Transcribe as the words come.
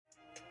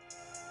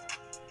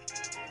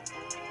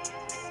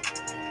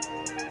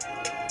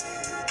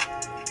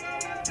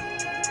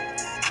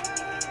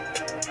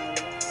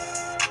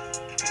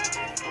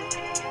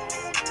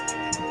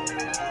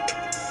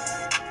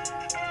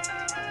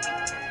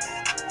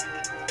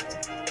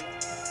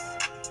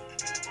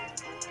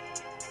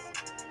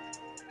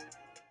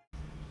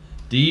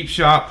Deep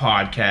Shot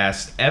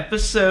Podcast,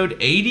 episode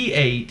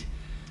 88,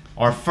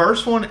 our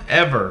first one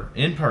ever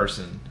in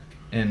person,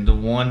 and the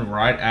one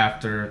right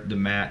after the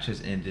match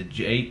has ended.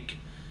 Jake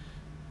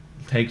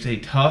takes a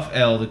tough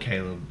L to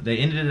Caleb. They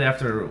ended it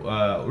after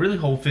really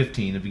hole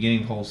 15, the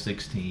beginning of hole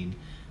 16.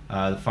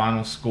 The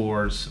final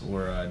scores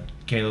were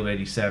Caleb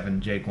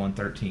 87, Jake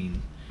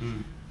 113.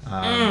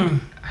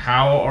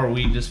 How are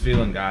we just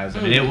feeling, guys?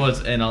 I mean, it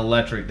was an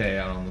electric day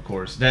out on the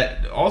course.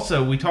 That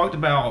also, we talked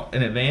about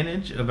an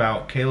advantage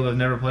about Caleb have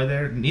never played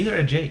there. Neither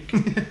had Jake.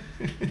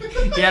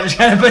 Yeah, just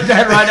kind of put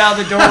that right out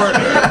the door.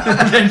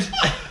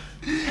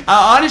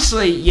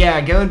 Honestly,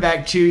 yeah, going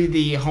back to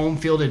the home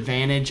field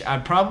advantage, I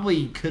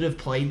probably could have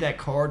played that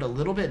card a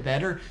little bit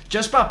better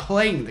just by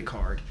playing the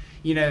card.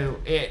 You know,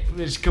 it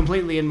was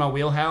completely in my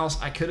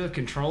wheelhouse. I could have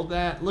controlled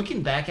that.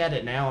 Looking back at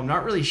it now, I'm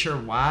not really sure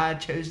why I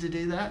chose to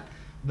do that.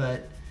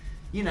 But,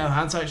 you know,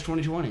 hindsight's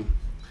 20/20.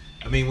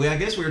 I mean, I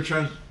guess we were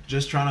trying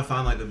to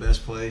find like the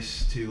best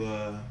place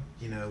to,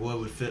 what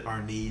would fit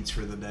our needs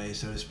for the day,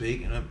 so to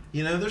speak. And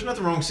there's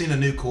nothing wrong with seeing a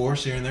new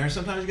course here and there.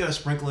 Sometimes you got to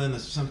sprinkle in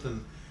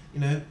something,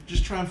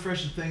 just try and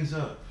freshen things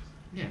up.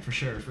 Yeah, for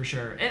sure.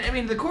 And, I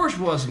mean, the course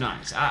was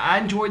nice. I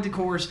enjoyed the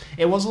course.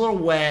 It was a little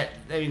wet,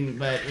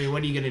 but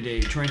what are you going to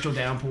do? Torrential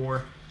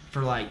downpour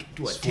for 10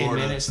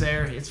 minutes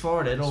there? It's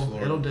Florida.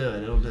 It'll do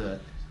it.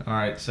 All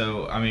right,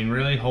 so, I mean,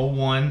 really, hole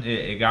one,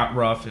 it got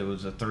rough. It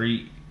was a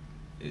three-stroke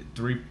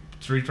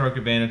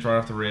advantage right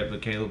off the rip,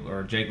 but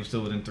Jake was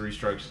still within 3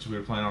 strokes since we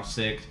were playing off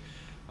 6.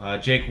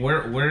 Jake,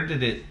 where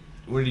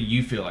do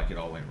you feel like it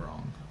all went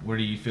wrong? Where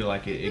do you feel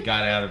like it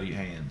got out of your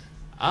hand?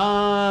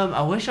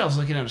 I wish I was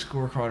looking at a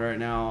scorecard right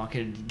now. I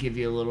could give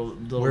you a little.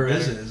 Where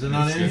is it? Is it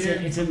not in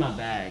here? It's in my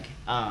bag.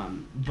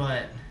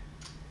 But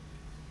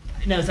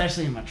no, it's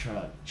actually in my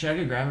truck. Should I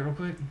go grab it real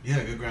quick?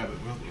 Yeah, go grab it.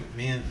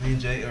 Me and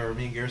Jay or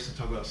me and Garrison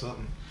talk about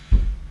something.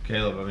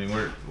 Caleb, I mean,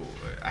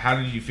 how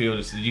did you feel?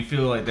 Did you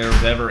feel like there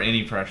was ever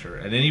any pressure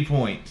at any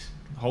point?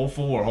 Hole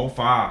 4, hole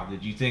 5.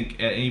 Did you think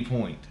at any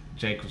point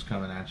Jake was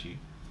coming at you?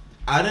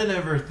 I didn't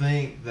ever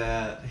think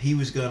that he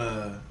was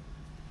gonna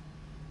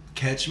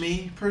catch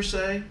me per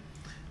se,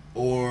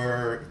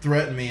 or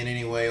threaten me in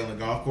any way on the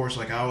golf course.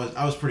 Like I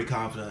was pretty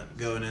confident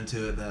going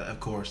into it that of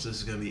course this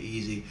is gonna be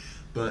easy.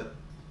 But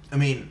I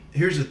mean,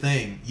 here's the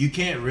thing: you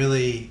can't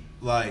really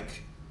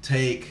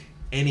take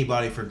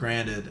anybody for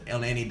granted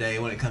on any day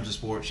when it comes to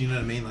sports. You know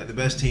what I mean? Like the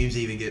best teams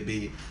even get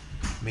beat.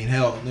 I mean,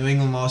 hell, New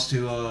England lost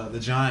to the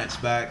Giants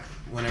back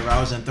whenever I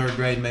was in 3rd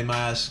grade and made my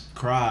ass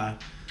cry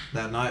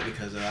that night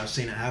because I've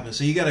seen it happen.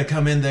 So you got to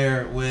come in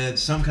there with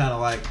some kind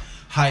of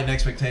heightened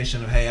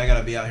expectation of, hey, I got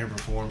to be out here and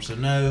perform. So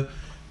no,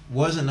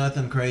 wasn't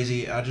nothing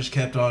crazy. I just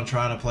kept on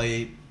trying to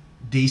play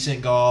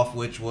decent golf,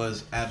 which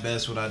was at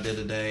best what I did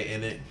today,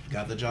 and it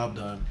got the job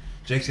done.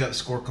 Jake's got the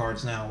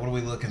scorecards now. What are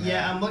we looking at?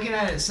 Yeah, I'm looking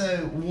at it.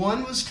 So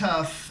 1 was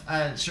tough.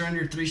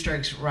 Surrendered 3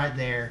 strokes right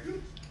there.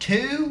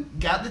 2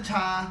 got the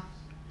tie,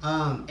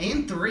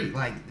 and 3.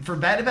 For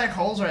back-to-back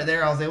holes right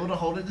there, I was able to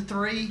hold it to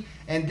 3.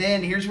 And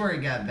then here's where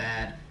it got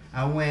bad.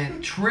 I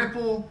went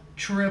triple,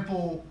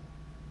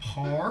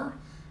 par,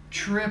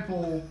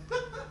 triple,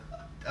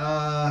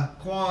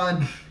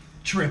 quad,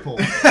 triple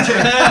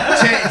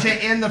to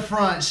end the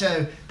front.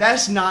 So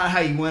that's not how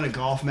you win a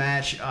golf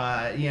match,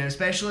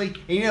 especially,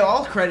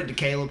 all credit to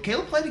Caleb.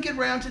 Caleb played a good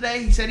round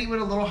today. He said he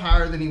went a little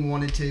higher than he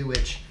wanted to,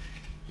 which,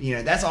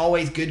 that's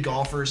always good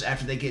golfers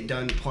after they get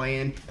done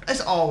playing.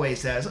 That's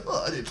always that. It's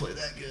I didn't play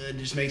that good. It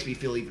just makes me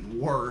feel even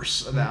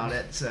worse about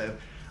it. So,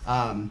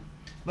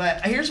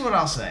 but here's what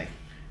I'll say.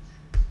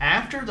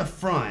 After the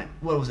front,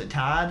 what was it,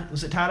 tied?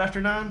 Was it tied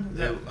after 9?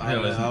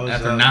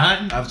 After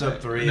 9? I was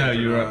up 3. No,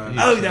 you were up.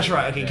 Oh, that's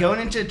right. Okay, Going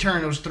into the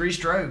turn, it was 3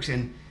 strokes,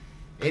 and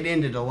it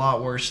ended a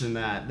lot worse than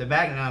that. The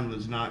back 9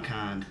 was not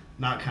kind.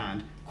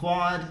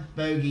 Quad,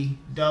 bogey,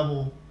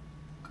 double,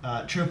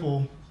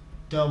 triple,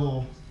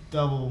 double.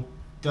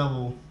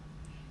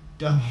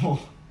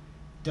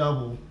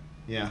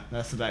 Yeah,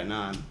 that's the back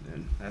 9,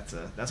 and that's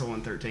a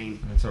 113.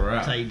 That's all right.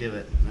 That's how you do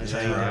it. That's how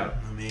you do it. I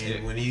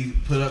mean, when you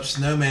put up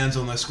snowmans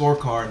on the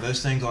scorecard,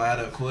 those things will add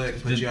up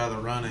quick, put you out of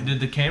the running.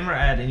 Did the camera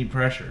add any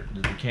pressure?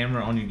 Did the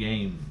camera on your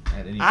game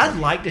add any pressure? I'd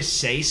like to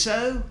say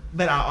so,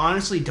 but I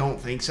honestly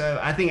don't think so.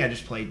 I think I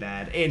just played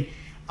bad. And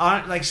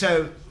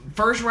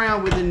first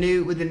round with the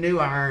new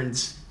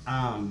irons,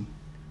 and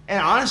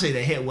honestly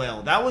they hit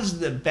well. That was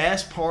the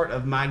best part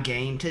of my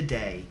game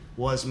today,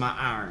 was my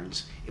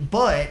irons.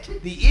 But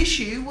the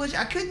issue was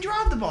I couldn't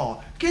drive the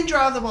ball.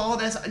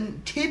 That's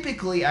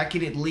typically I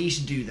could at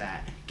least do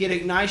that. Get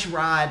a nice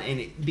ride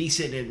and be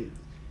sitting and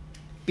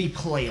be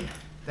playable.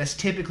 That's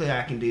typically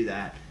I can do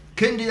that.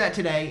 Couldn't do that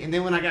today. And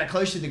then when I got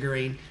close to the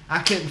green, I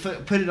couldn't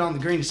put it on the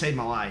green to save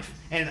my life.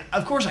 And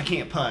of course I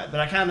can't putt, but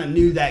I kind of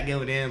knew that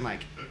going in.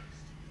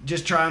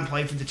 Just try and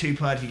play for the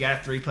 2-putt. If you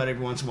got a 3-putt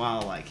every once in a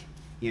while,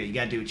 you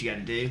got to do what you got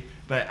to do.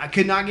 But I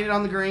could not get it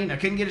on the green. I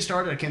couldn't get it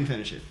started. I couldn't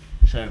finish it.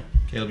 So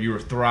Caleb, you were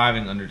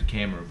thriving under the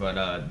camera,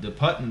 but the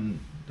putting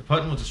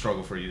Putting was a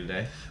struggle for you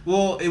today.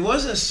 Well, it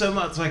wasn't so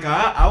much like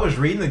I was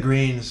reading the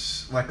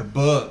greens like a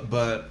book,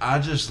 but I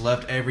just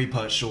left every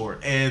putt short.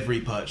 Every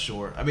putt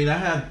short. I mean, I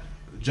had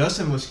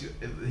Justin was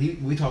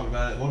we talked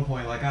about it at one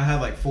point. Like I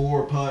had like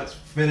 4 putts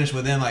finished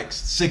within like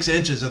 6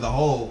 inches of the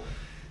hole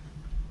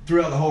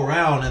throughout the whole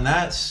round, and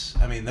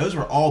those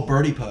were all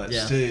birdie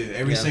putts too.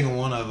 Every single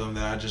one of them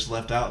that I just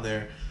left out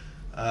there.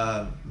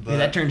 But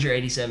that turns your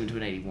 87 to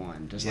an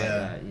 81, just like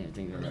that. Yeah,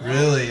 think about that.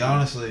 Really,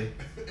 honestly.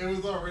 It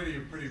was already a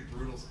pretty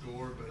brutal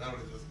score, but that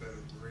would have just been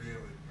really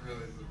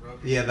rough.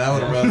 Yeah, that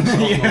would have rubbed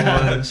some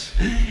ones.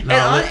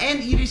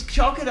 And you just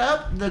chalk it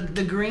up.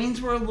 The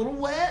greens were a little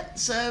wet,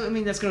 so I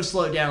mean that's going to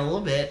slow it down a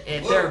little bit.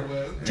 If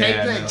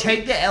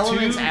take the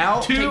elements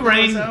out. Two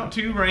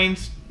rain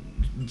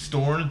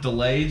storms,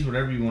 delays,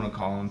 whatever you want to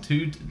call them.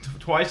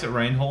 Twice it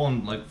rained, hole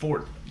in like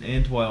 4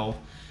 and 12.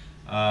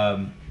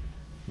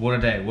 What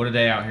a day! What a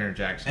day out here in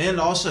Jackson. And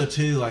also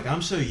too, like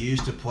I'm so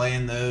used to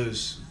playing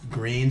those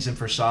greens in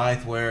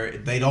Forsyth where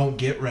they don't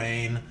get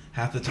rain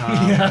half the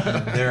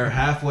time. They're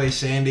halfway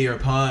sandy or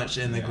punched,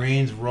 and the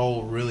greens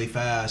roll really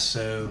fast.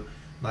 So,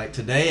 like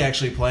today,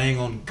 actually playing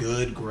on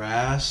good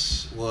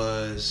grass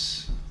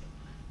was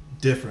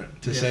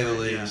different, to say the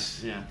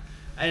least. Yeah.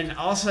 And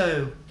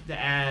also to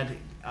add,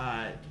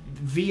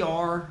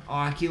 VR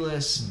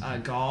Oculus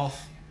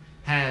Golf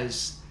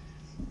has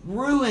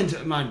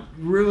ruined my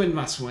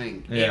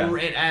swing. Yeah.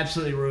 It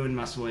absolutely ruined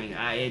my swing.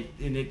 And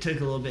it took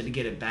a little bit to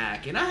get it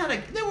back. And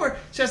there were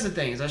just the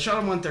things. I shot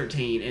on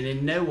 113, and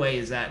in no way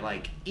is that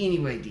like any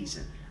way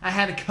decent. I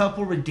had a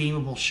couple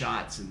redeemable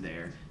shots in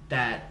there.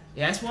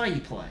 That's why you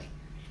play.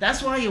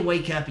 That's why you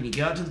wake up and you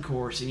go out to the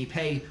course and you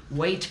pay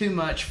way too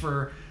much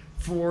for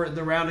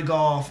the round of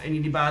golf, and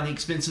you buy the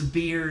expensive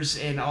beers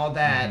and all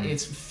that. Mm-hmm.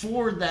 It's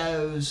for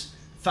those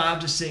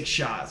 5 to 6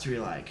 shots where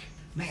you're like,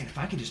 man, if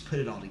I could just put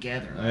it all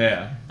together,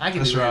 I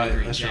could be wearing a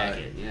green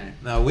jacket. Right. Yeah.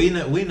 No, we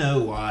know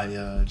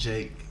why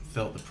Jake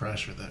felt the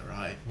pressure, though,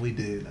 right? We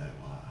do know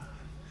why.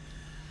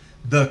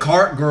 The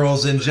cart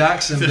girls in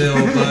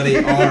Jacksonville, buddy,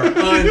 are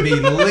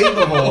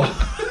unbelievable.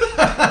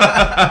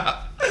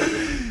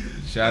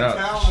 Shout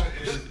out.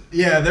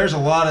 Yeah, there's a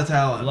lot of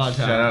talent.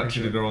 Shout out to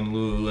the girl in the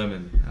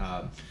Lululemon.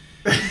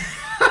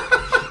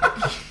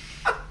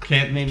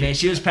 Man,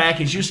 she was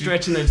packing. She was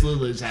stretching those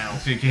Lulus out.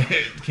 She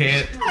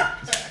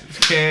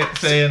can't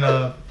say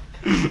enough.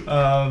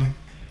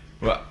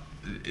 Well,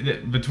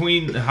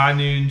 between the high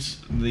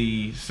noons,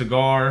 the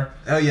cigar.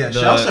 Oh yeah,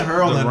 shouts to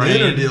her on the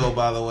dinner deal,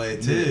 by the way,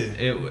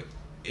 too.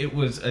 It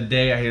was a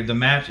day I hear the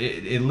match.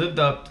 It lived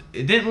up.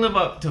 It didn't live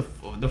up to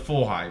the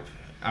full hype,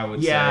 I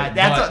would say. Yeah,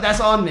 that's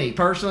on me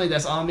personally.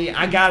 That's on me.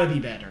 I gotta be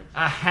better.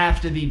 I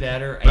have to be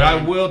better. But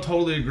I will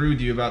totally agree with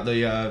you about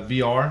the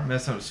VR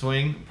messing up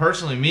swing.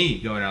 Personally, me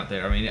going out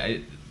there. I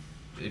mean,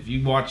 if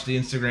you watch the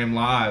Instagram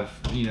live,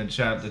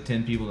 shout out to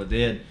 10 people that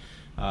did.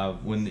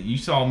 When you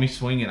saw me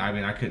swinging, I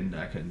mean, I couldn't.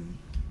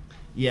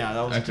 Yeah,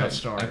 that was a tough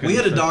start. We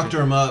had to doctor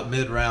him up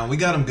mid-round. We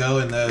got him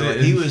going though.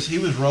 He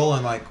was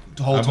rolling like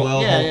hole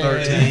 12, hole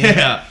 13.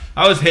 Yeah,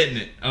 I was hitting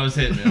it. I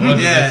wasn't missing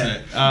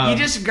it. You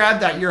just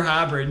grabbed that your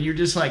hybrid, and you're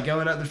just like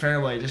going up the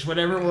fairway, just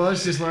whatever it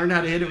was, just learn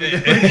how to hit it with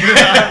your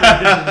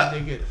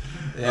hybrid.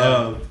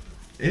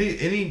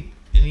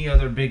 Any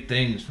other big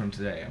things from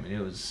today? I mean,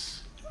 it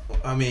was.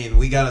 I mean,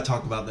 we got to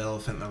talk about the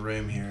elephant in the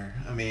room here.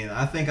 I mean,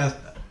 I think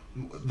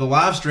the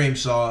live stream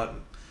saw it.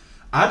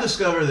 I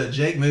discovered that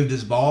Jake moved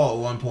his ball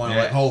at one point,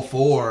 like hole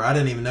 4. I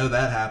didn't even know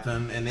that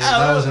happened, and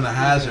that wasn't a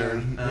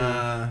hazard.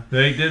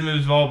 Jake did move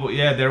his ball, but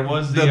there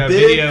was the big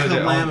video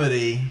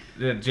calamity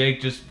that Jake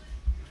just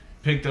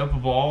picked up a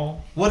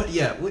ball. What?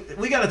 Yeah,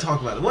 we got to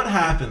talk about it. What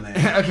happened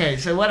there? Okay,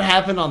 so what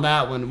happened on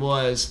that one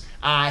was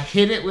I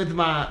hit it with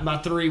my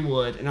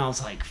 3-wood, and I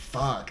was like,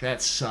 "Fuck,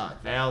 that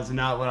sucked. That was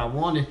not what I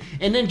wanted."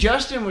 And then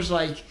Justin was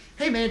like,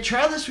 "Hey man,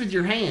 try this with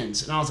your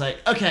hands," and I was like,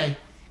 "Okay."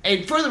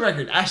 And for the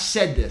record, I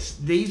said this.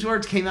 These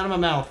words came out of my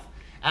mouth.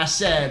 I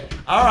said,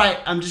 all right,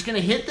 I'm just going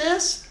to hit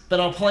this, but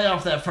I'll play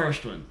off that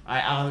first one.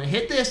 I'll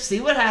hit this,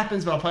 see what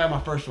happens, but I'll play off my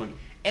first one.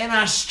 And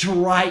I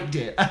striked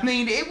it. I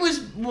mean, it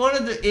was one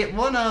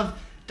of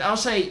I'll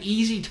say,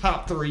 easy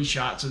top 3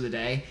 shots of the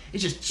day.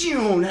 It's just,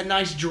 that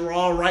nice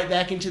draw right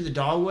back into the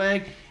dog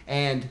leg.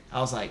 And I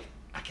was like,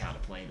 I got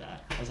to play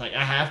that. I was like,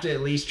 I have to at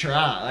least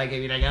try. Like, I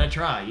mean, I got to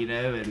try,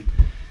 and...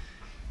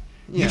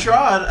 You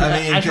tried.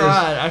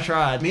 I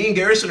tried. Me and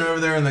Garrison are over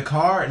there in the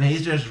car, and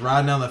he's just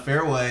riding down the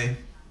fairway.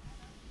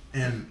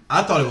 And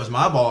I thought it was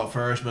my ball at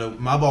first, but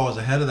my ball was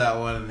ahead of that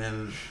one.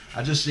 And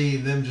I just see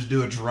them just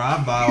do a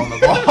drive-by on the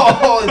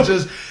ball and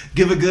just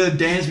give a good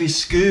Dansby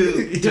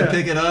scoop to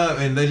pick it up,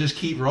 and they just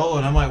keep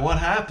rolling. I'm like, what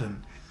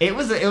happened? It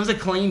was a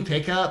clean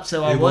pickup,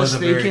 so I was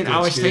thinking, I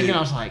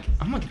was like,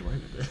 I'm gonna get away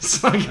with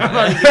this. Like, it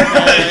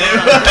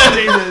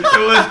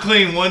was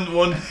clean.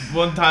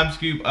 One time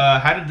scoop.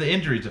 How did the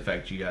injuries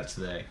affect you guys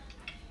today?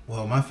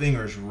 Well, my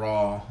finger's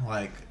raw,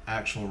 like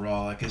actual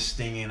raw, like it's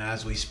stinging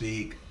as we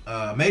speak.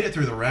 Made it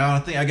through the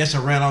round. I guess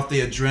I ran off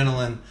the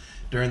adrenaline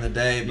during the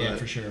day, but Yeah,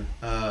 for sure.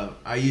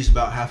 I used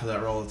about half of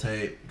that roll of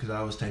tape because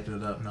I was taping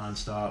it up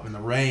nonstop, and the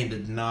rain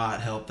did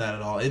not help that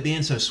at all. It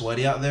being so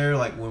sweaty out there,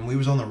 like when we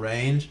was on the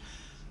range,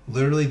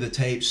 literally the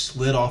tape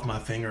slid off my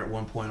finger at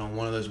one point on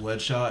one of those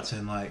wedge shots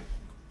and like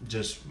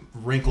just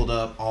wrinkled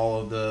up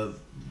all of the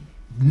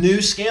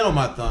new skin on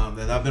my thumb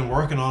that I've been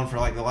working on for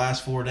like the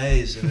last 4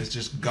 days, and it's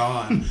just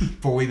gone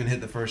before we even hit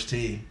the first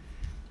tee.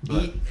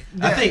 But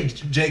I think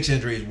Jake's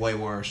injury is way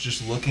worse.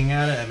 Just looking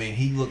at it, I mean,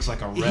 he looks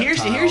like a reptile.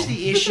 Here's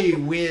the issue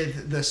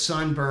with the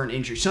sunburn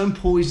injury, sun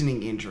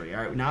poisoning injury.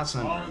 All right, not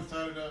sunburn. Always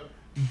tied it up.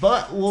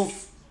 But well,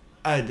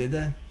 I did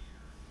that.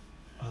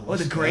 Oh,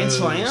 the Grand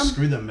Slam?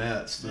 Screw the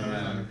Mets. No, dude.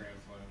 not a Grand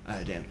Slam.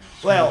 Oh damn.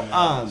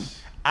 Well,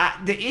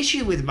 the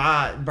issue with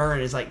my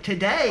burn is like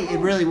today it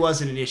really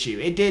wasn't an issue.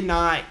 It did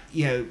not,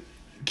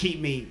 keep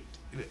me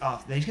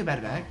off. They just go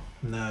back.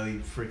 No, he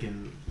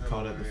freaking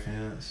caught at the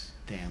fence.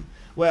 Damn.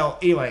 Well,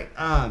 anyway,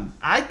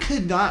 I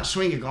could not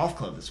swing a golf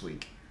club this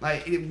week.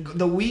 Like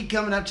the week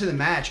coming up to the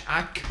match,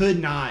 I could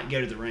not go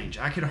to the range.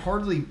 I could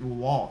hardly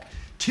walk.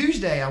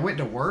 Tuesday, I went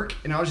to work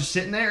and I was just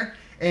sitting there,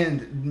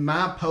 and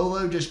my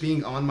polo just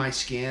being on my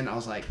skin, I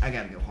was like, I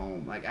gotta go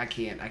home. Like I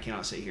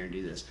cannot sit here and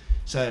do this.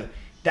 So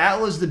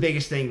that was the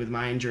biggest thing with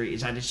my injury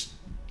is I just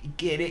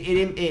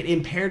it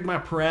impaired my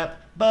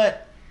prep,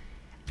 but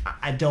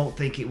I don't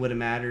think it would have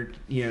mattered.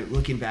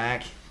 Looking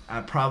back,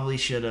 I probably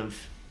should have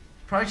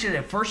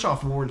first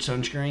off worn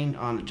sunscreen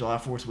on July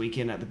 4th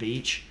weekend at the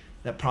beach.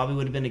 That probably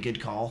would have been a good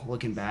call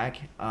looking back.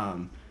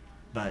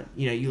 But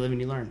you live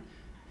and you learn.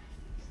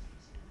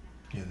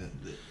 Yeah,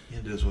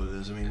 it is what it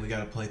is. I mean, we got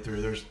to play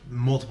through. There's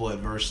multiple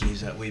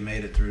adversities that we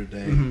made it through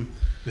today,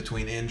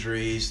 between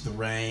injuries, the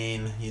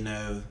rain,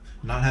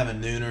 not having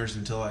nooners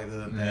until like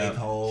the 8th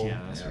hole. Yeah,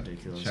 that's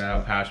ridiculous. Shout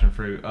out Passion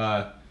Fruit.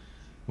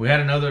 We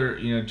had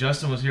another.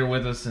 Justin was here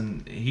with us,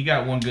 and he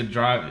got one good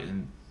drive.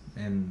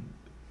 And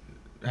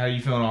how are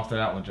you feeling off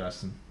that one,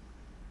 Justin?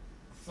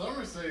 Some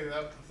are saying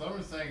that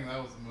was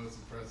the most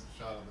impressive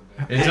shot of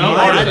the day. It's It on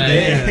might our have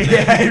thing. been.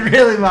 Yeah, it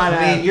really might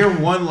I have. mean, you're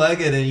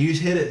one-legged and you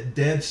hit it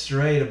dead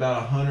straight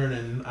about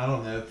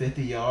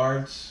 50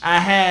 yards. I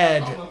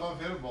had. I don't know if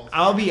I've hit a ball.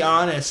 I'll be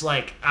honest.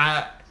 Like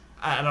I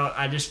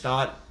just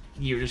thought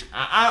you were just.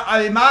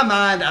 I in my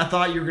mind, I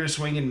thought you were gonna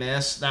swing and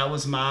miss. That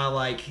was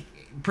my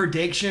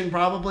prediction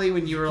probably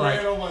when you were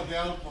Praying like. on my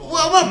downfall.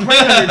 Well, I'm not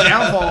praying on your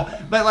downfall,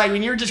 but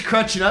when you were just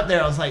crunching up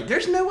there, I was like,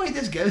 "There's no way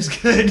this goes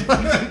good.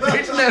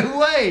 There's no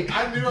way."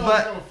 I knew I was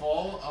But- gonna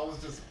fall. I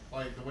was just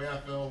the way I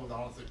fell was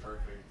honestly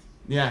perfect.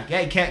 Yeah,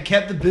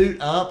 kept the boot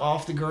up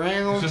off the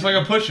ground. It's just like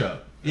a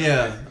push-up.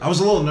 Yeah, I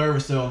was a little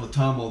nervous though on the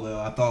tumble though.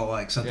 I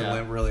thought something Yeah.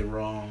 went really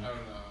wrong. I don't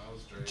know. I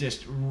was straight.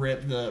 Just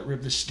rip the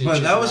stitches.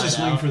 But that was a right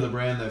swing out. for the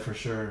brand though, for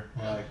sure.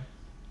 Yeah. Like,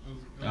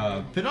 It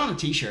was Put on a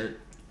t-shirt.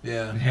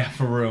 yeah. Yeah,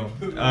 for real.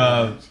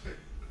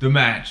 The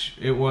match.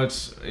 It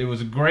was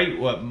a great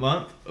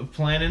month of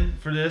planning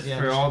for this, Yeah,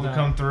 for just all to about.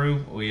 come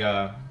through. We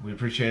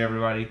appreciate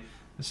everybody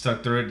that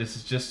stuck through it. This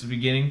is just the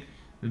beginning.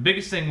 The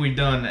biggest thing we've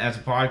done as a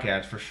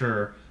podcast for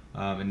sure.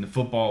 In the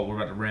football, we're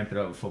about to ramp it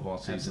up with football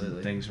season.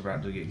 Absolutely. Things are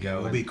about to get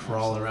going. We'll be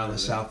crawling around the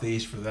Absolutely.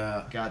 southeast for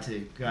that. Got to.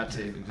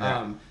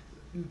 Exactly.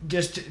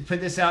 Just to put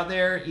this out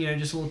there,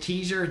 just a little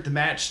teaser. The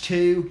match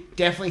 2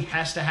 definitely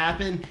has to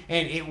happen,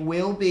 and it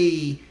will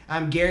be.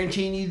 I'm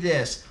guaranteeing you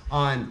this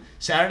on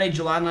Saturday,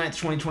 July 9th,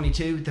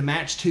 2022. The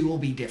match 2 will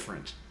be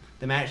different.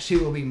 The match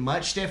 2 will be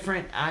much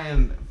different. I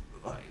am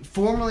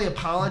formally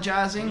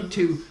apologizing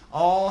to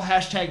all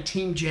hashtag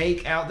Team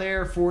Jake out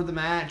there for the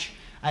match.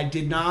 I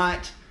did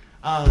not.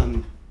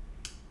 I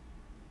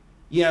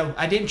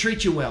didn't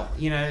treat you well.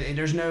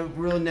 There's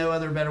no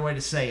other better way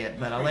to say it.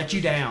 But I let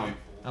you down.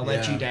 I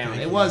let Yeah, you down.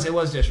 thank It you.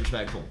 was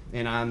disrespectful,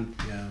 and I'm,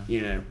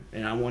 Yeah.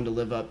 and I wanted to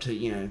live up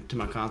to to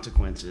my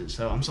consequences.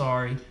 So I'm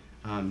sorry.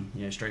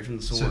 Straight from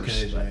the source.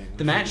 okay, But Jake.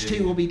 the We match forgive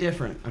 2 you. will be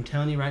different. I'm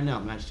telling you right now,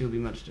 the match 2 will be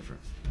much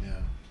different. Yeah.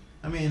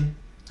 I mean,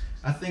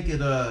 I think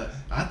it. I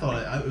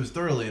thought it was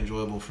thoroughly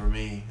enjoyable for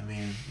me. I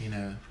mean,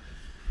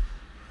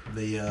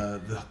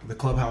 the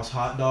clubhouse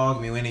hot dog.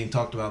 I mean, we ain't even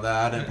talked about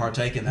that. I didn't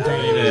partake in that.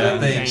 Yeah.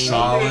 That thing's Yeah.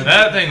 solid.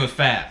 That thing was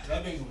fat.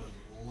 That thing was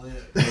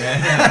lit.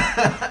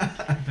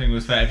 That thing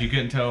was fat. If you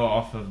couldn't tell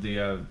off of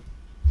the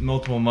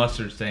multiple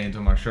mustard stains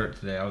on my shirt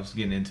today, I was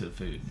getting into the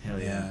food. Hell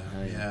Yeah,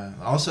 Hell yeah.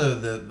 Also,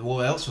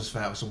 what else was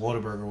fat was the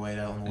Whataburger weight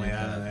out on the way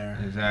out of there.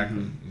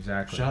 Exactly.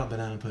 Exactly. Shout out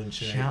Banana Pudding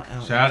Shake. Shout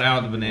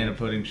out the banana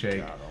pudding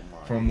shake God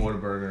almighty. from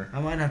Whataburger. I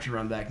might have to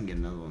run back and get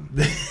another one.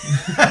 They're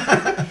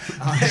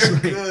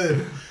Honestly. good.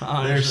 They're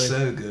Honestly.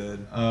 so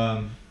good.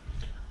 All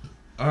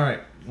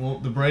right. Well,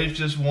 the Braves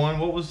just won.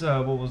 What was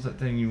that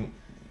thing you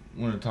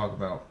want to talk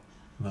about?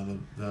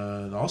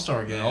 The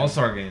All-Star game. The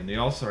All-Star game. The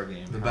All-Star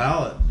game. The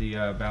ballot. The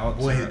ballot.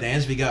 Boy,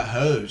 Dansby got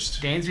hosed.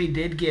 Dansby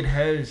did get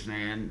hosed,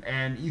 man.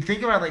 And you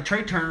think about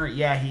Trey Turner,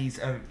 yeah, he's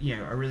a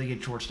really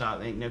good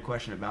shortstop, ain't no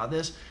question about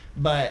this.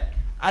 But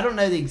I don't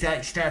know the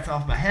exact stats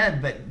off my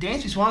head, but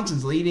Dansby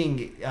Swanson's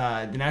leading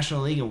the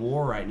National League in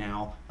WAR right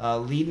now,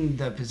 leading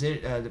the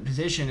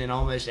position in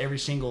almost every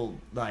single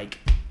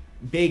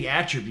big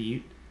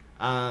attribute.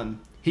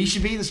 He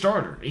should be the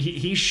starter.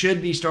 He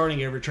should be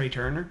starting over Trey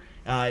Turner.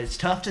 It's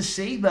tough to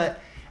see, but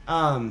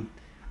I'm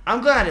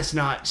glad it's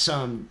not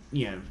some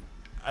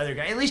other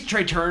guy. At least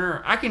Trey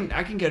Turner, I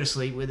can go to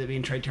sleep with it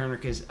being Trey Turner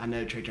because I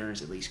know Trey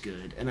Turner's at least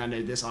good, and I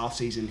know this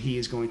offseason he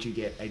is going to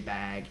get a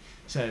bag.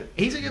 So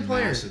he's a good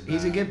player. Massive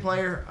He's a bag. good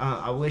player.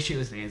 I wish it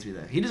was Dansby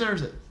though. He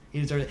deserves it.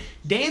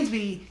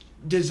 Dansby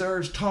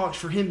deserves talks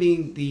for him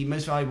being the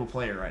most valuable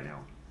player right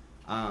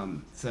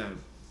now. So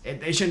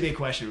it shouldn't be a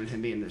question with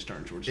him being the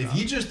starting shortstop. If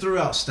you just threw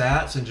out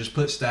stats and just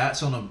put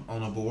stats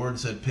on a board and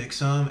said pick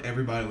some,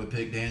 everybody would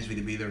pick Dansby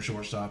to be their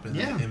shortstop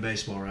in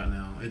baseball right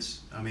now.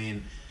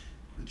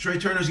 Trey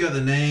Turner's got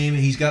the name.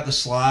 He's got the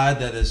slide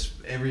that is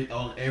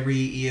on every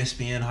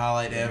ESPN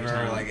highlight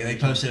ever. Like they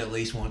post it at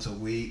least once a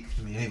week.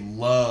 I mean, they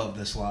love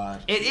the slide.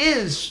 It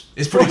is.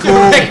 It's pretty For cool. the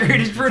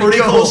record, it's pretty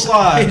cool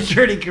slide. It's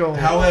pretty cool.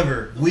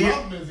 However, The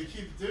problem is he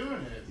keeps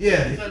doing it. Yeah.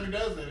 Every time he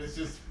does it, it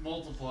just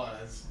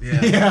multiplies.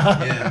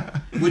 yeah.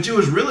 Which it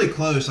was really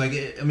close. Like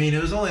it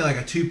was only like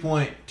a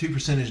 2.2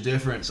 percentage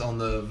difference on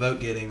the vote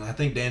getting. I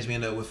think Dansby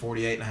ended up with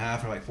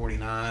 48.5 or like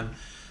 49.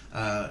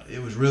 It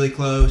was really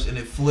close, and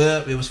it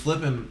flipped. It was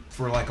flipping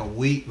for like a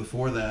week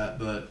before that,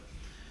 but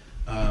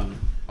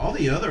all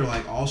the other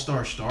like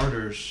all-star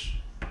starters,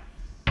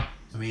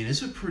 I mean,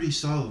 it's a pretty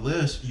solid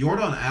list.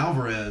 Yordan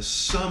Alvarez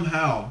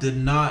somehow did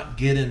not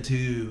get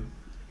into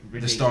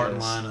the starting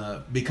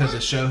lineup because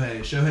of Shohei.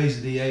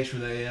 Shohei's the DH for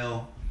the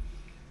AL.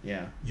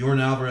 Yeah.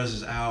 Yordan Alvarez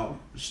is out.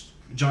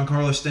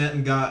 Giancarlo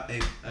Stanton got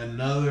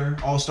another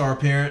all-star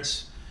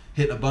appearance,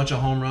 hitting a bunch of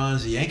home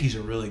runs. The Yankees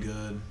are really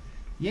good.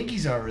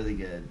 Yankees are really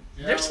good.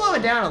 Yeah, They're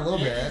slowing down a little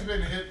Yankees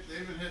bit.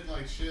 They've been hitting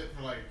like shit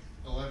for like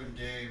 11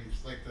 games.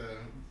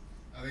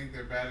 I think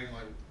they're batting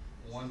like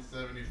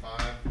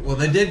 175. Well,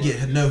 they did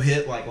get no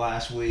hit like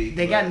last week.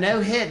 They but- got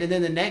no hit, and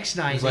then the next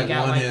night was they like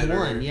got one like hit or-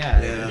 one.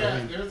 Yeah.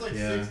 Yeah. There's like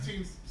Yeah.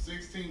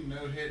 16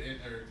 no hit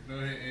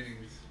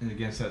innings.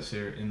 Against that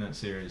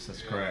series.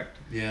 That's Yeah. correct.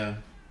 Yeah.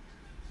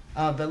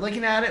 But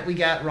looking at it, we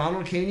got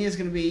Ronald Acuna is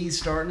going to be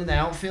starting in the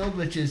outfield,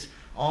 which is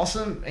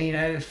awesome.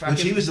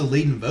 Which he was the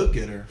leading vote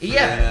getter. For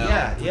Yeah, the NL,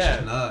 yeah, which yeah.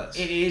 is nuts.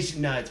 It is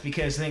nuts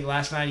because I think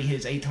last night he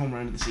hit his 8th home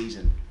run of the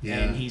season. Yeah.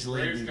 And he's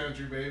Braves leading.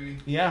 country, baby.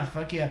 Yeah,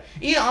 fuck yeah.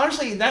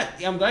 Honestly,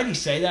 I'm glad you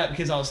say that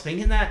because I was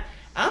thinking that.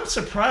 I'm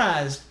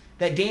surprised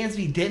that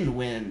Dansby didn't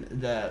win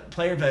the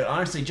player vote,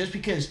 honestly, just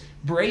because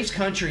Braves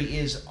country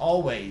is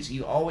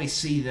you always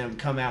see them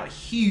come out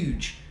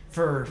huge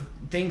for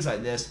things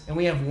like this, and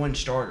we have one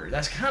starter.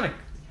 That's kind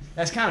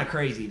of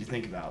crazy to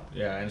think about.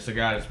 Yeah, and it's a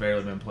guy that's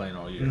barely been playing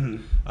all year.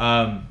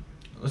 Mhm.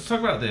 Let's talk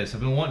about this.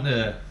 I've been wanting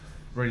to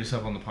bring this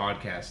up on the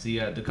podcast.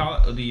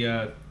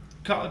 The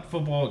college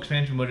football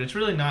expansion, but it's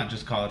really not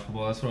just college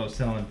football. That's what I was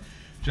telling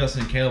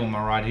Justin and Caleb on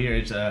my ride here.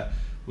 It's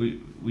we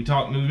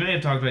may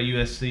have talked about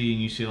USC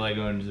and UCLA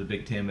going into the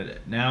Big Ten,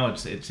 but now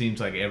it seems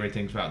like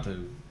everything's about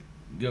to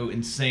go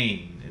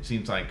insane. It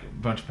seems like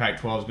a bunch of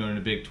Pac-12s going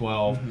into Big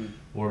 12.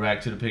 We're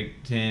back to the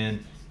Big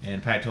Ten,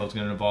 and Pac-12 is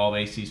going to evolve.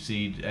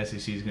 ACC,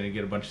 SEC is going to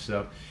get a bunch of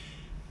stuff.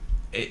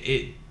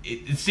 It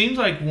seems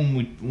like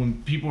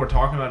when people are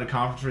talking about the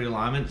conference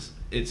realignments,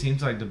 it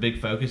seems like the big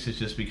focus is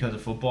just because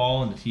of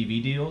football and the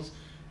TV deals.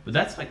 But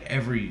that's like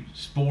every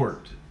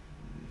sport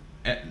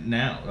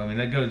now. I mean,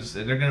 they're going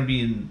to be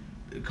in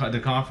the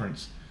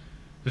conference.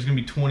 There's going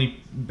to be 20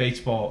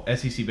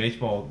 SEC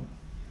baseball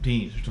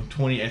teams. There's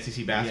 20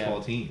 SEC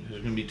basketball teams.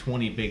 There's going to be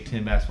 20 Big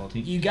Ten basketball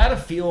teams. You got to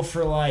feel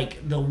for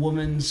like the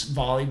women's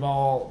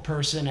volleyball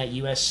person at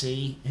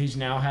USC who's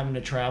now having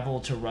to travel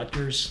to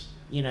Rutgers.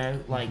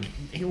 Like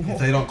If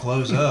they don't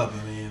close up,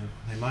 I mean,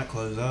 they might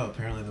close up.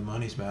 Apparently, the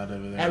money's bad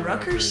over there. At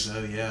Rutgers?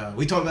 Oh yeah,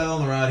 we talked about it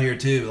on the ride here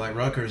too. Like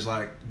Rutgers,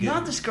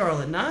 not the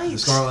Scarlet Knights.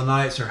 the Scarlet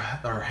Knights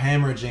are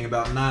hemorrhaging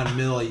about $9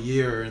 million a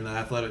year in the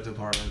athletic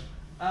department.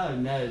 Oh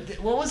no!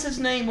 What was his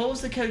name? What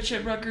was the coach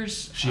at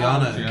Rutgers?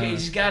 Shiano. Okay,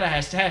 he's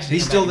has to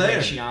He's come still back and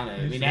there. break Shiano.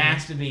 I mean, it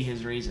has to be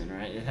his reason,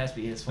 right? It has to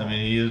be his fault. I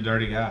mean, he is a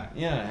dirty guy.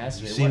 yeah, it has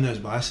to You be. seen those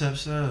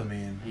biceps though? I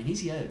mean, And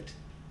he's yoked.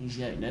 He's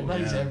yoked.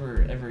 Nobody's Yeah.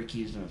 ever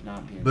accused him of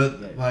not being.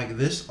 but yoked. like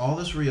all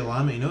this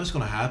realignment, you know what's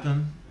going to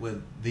happen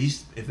with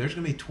these? If there's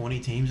going to be 20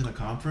 teams in the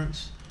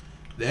conference,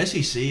 the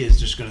SEC is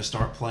just going to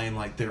start playing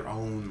like their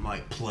own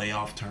like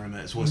playoff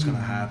tournament. Is what's going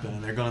to happen,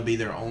 and they're going to be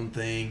their own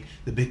thing.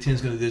 The Big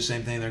Ten's going to do the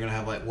same thing. They're going to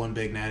have like one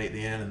big natty at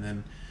the end, and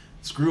then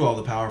screw all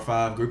the Power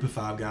Five, Group of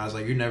Five guys.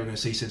 Like you're never going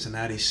to see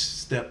Cincinnati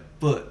step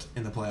foot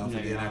in the playoff No,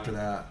 again you're not. after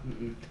that.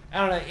 I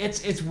don't know.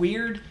 It's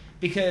weird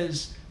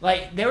because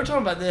like they were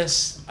talking about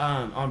this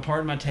on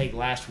Pardon My Take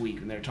last week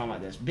when they were talking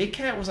about this. Big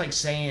Cat was like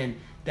saying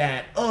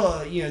that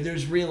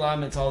there's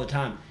realignments all the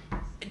time.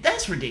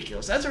 That's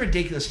ridiculous. That's a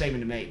ridiculous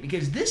statement to make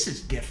because this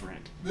is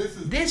different.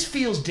 This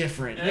feels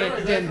different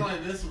Everybody's than. acting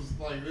like this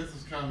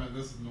is coming.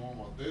 This is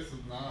normal. This is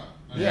not.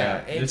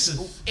 Yeah,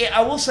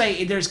 I will say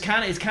it's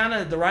kind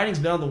of the writing's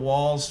been on the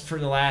walls for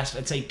the last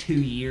I'd say 2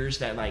 years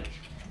that like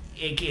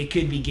it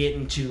could be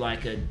getting to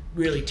like a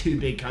really 2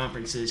 big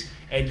conferences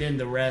and then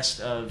the rest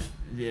of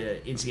the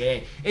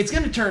NCAA. It's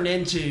going to turn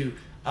into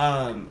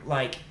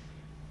like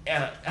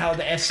how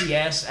the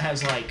FCS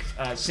has like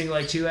single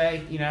A,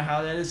 2A, you know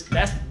how that is.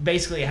 That's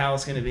basically how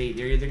it's going to be.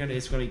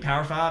 It's going to be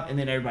Power 5 and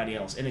then everybody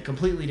else in a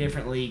completely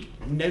different league.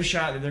 No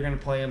shot that they're going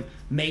to play them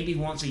maybe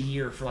once a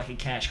year for like a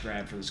cash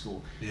grab for the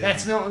school. Yeah.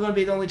 That's not going to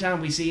be the only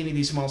time we see any of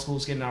these small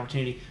schools get an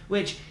opportunity.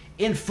 Which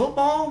in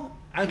football,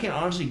 I can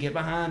honestly get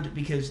behind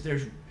because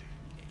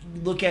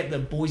look at the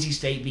Boise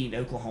State beating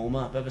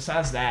Oklahoma, but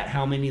besides that,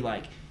 how many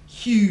like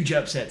huge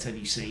upsets have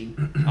you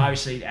seen?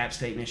 Obviously, App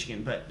State,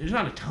 Michigan, but there's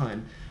not a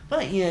ton.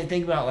 But,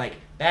 think about, like,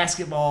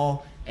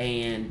 basketball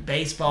and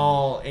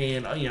baseball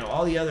and,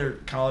 all the other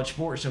college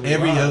sports. So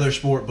Every other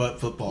sport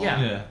but football.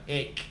 Yeah.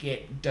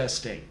 It does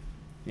stink.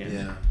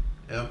 Yeah.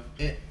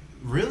 It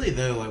really,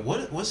 though, like,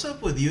 what's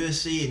up with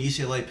USC and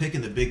UCLA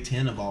picking the Big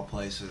Ten of all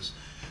places?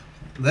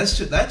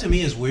 That to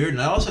me is weird, and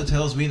that also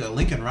tells me that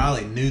Lincoln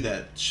Riley knew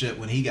that shit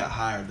when he got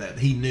hired, that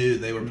he knew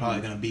they were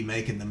probably going to be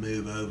making the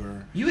move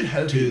over. You would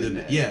hope he would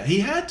know. Yeah, he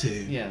had to.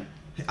 Yeah.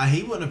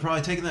 He wouldn't have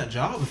probably taken that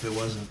job if it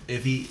wasn't.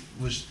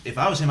 If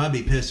I was him, I'd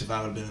be pissed if I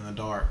would have been in the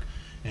dark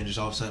and just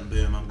all of a sudden,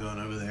 boom, I'm going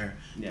over there.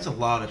 Yeah. It's a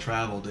lot of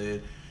travel,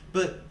 dude.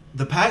 But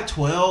the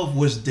Pac-12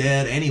 was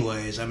dead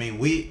anyways. I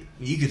mean,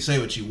 you could say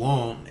what you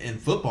want in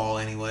football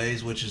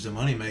anyways, which is the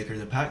moneymaker.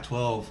 The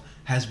Pac-12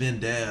 has been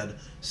dead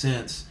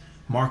since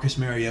Marcus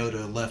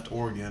Mariota left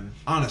Oregon.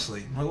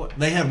 Honestly,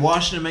 they had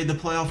Washington made the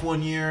playoff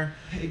one year.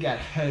 It got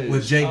hosed.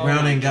 With Jake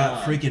Browning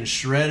got God. freaking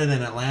shredded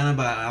in Atlanta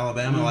by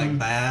Alabama, like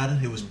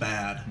bad. It was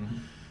bad.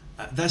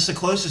 That's the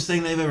closest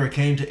thing they've ever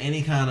came to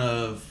any kind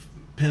of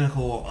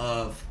pinnacle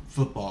of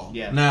football.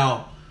 Yeah.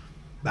 Now,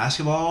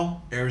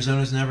 basketball,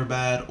 Arizona's never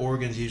bad.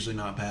 Oregon's usually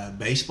not bad.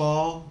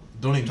 Baseball,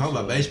 don't even talk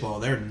about baseball.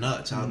 They're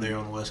nuts out there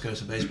on the West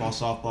Coast of baseball,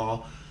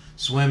 softball,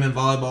 swimming,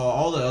 volleyball,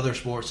 all the other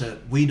sports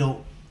that we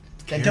don't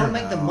They care don't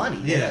make the about.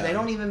 money. Yeah. They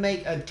don't even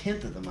make a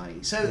tenth of the money.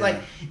 So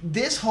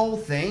this whole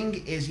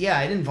thing is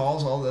it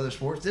involves all the other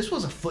sports. This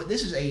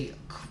is a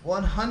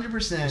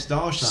 100% It's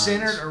dollar signs.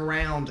 centered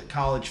around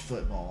college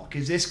football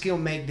because this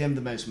can make them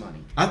the most money.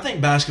 I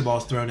think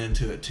basketball's thrown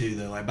into it too,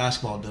 though. Like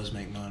basketball does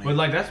make money. But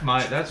like that's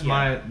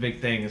my big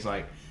thing is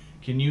like,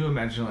 can you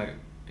imagine like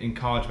in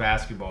college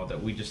basketball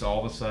that we just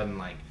all of a sudden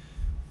like,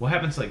 what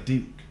happens to like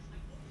Duke?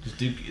 Just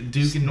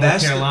Duke in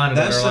North Carolina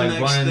that are like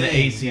running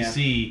the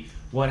ACC.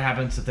 What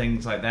happens to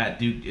things like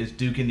that? Is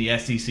Duke in the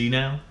SEC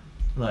now?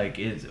 Like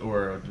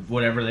or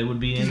whatever they would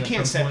be in. You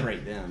can't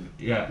separate them.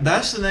 Yeah,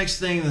 That's the next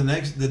thing.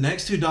 The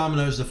next two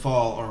dominoes to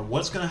fall are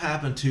what's going to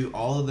happen to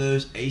all of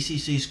those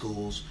ACC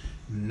schools.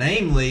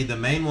 Namely, the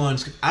main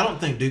ones. I don't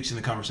think Duke's in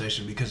the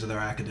conversation because of their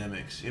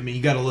academics. I mean,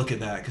 you got to look at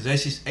that because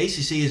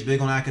ACC is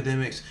big on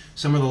academics.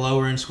 Some of the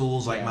lower end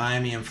schools like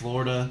Miami and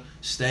Florida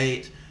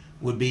State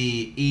would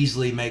be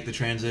easily make the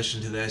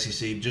transition to the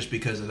SEC just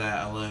because of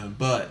that alone.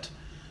 But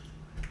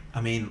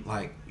I mean,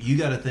 like, you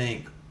got to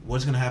think,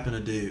 what's going to happen to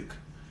Duke?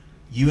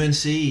 UNC,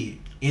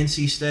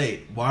 NC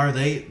State, why are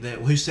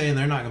who's saying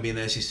they're not going to be in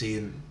the SEC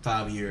in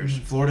 5 years?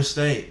 Florida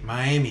State,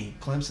 Miami.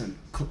 Clemson.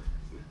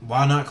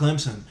 Why not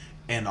Clemson?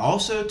 And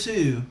also,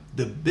 too,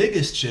 the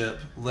biggest chip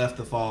left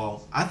to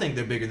fall, I think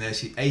they're bigger than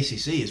the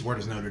ACC, is where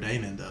does Notre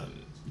Dame end up?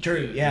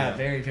 True, yeah.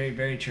 Very, very,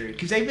 very true.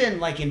 Because they've been,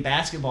 like, in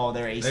basketball,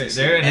 they're ACC.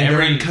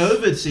 During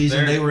COVID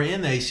season, they were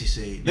in the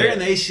ACC. They're in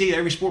the ACC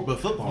every sport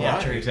but football, Yeah,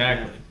 right? true.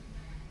 exactly.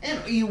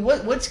 And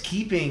what's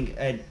keeping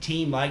a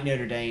team like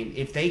Notre Dame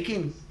if they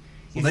can?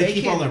 Well, they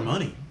keep all their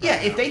money.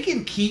 Yeah, if they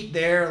can keep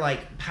their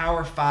like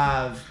Power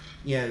 5,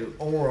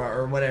 aura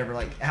or whatever,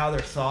 like how they're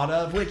thought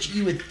of, which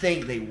you would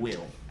think they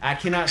will. I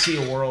cannot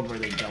see a world where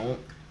they don't,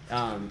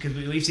 because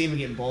we've seen them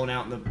getting blown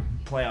out in the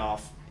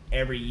playoff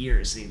every year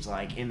it seems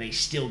like, and they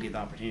still get the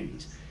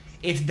opportunities.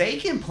 If they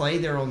can play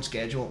their own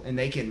schedule and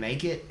they can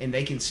make it, and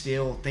they can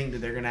still think that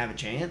they're going to have a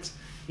chance,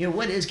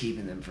 what is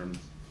keeping them from?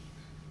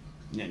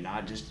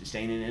 Not just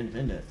staying in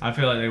independent. I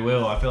feel like they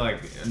will. I feel like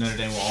Notre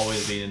Dame will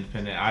always be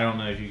independent. I don't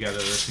know if you guys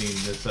have ever seen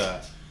this.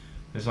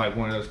 It's like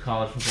one of those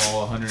college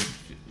football 100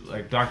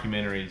 like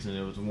documentaries, and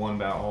it was one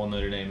about all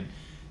Notre Dame.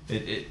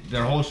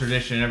 Their whole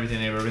tradition and everything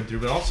they've ever been through,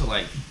 but also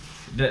like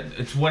that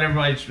it's what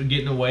everybody's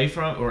getting away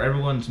from, or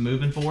everyone's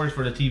moving for is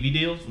for the TV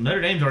deals.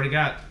 Notre Dame's already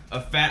got a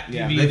fat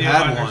TV They've deal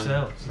had by one.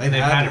 themselves. They've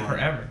had one. it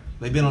forever.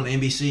 They've been on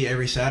NBC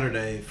every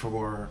Saturday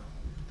for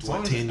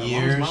 10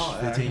 years,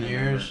 15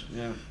 years.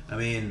 Yeah. I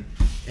mean,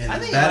 and I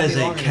think that it might is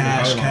be a longer than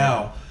cash that.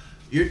 cow.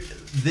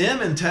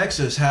 Them in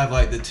Texas have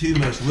like the two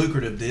most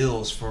lucrative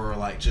deals for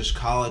like just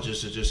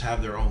colleges to just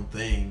have their own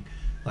thing,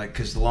 like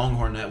because the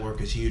Longhorn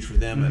Network is huge for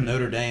them. But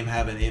Notre Dame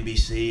having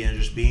NBC and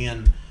just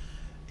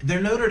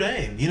they're Notre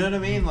Dame. You know what I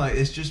mean? Like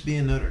it's just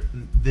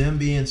them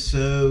being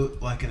so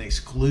like an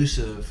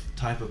exclusive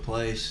type of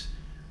place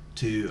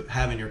to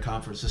have in your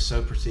conference is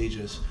so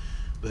prestigious.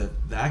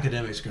 But the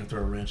academics are going to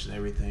throw a wrench in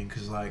everything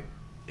because, like,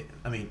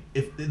 I mean,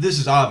 if this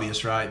is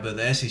obvious, right? But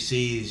the SEC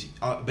is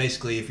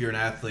basically, if you're an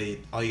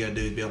athlete, all you got to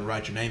do is be able to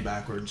write your name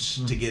backwards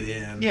to get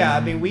in. Yeah, I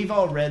mean, we've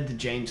all read the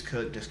James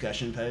Cook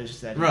discussion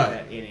post that Right.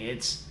 and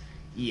it's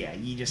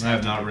you just I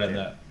have to not get read there.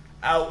 that.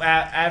 Oh,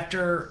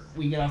 after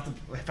we get off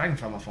if I can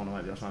find my phone, I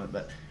might be able to find it.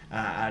 But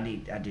I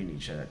do need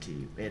to show that to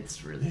you.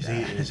 It's really Is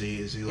bad.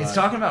 he like, It's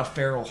talking about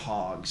feral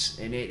hogs,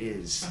 and it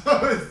is.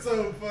 Oh, it's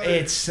so funny.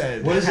 It's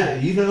so. what is bad.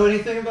 it? You know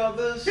anything about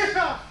this?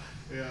 Yeah.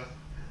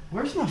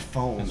 Where's my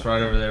phone? It's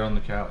right over there on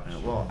the couch.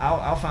 Well,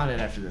 I'll find it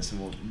after this,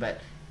 but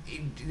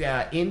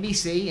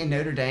NBC and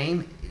Notre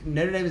Dame.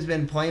 Notre Dame has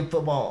been playing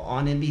football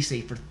on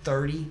NBC for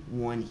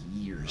 31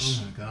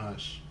 years, Oh my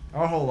gosh.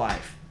 our whole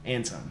life,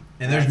 and some.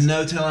 And there's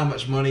no telling how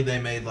much money they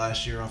made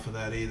last year off of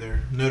that either.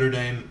 Notre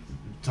Dame,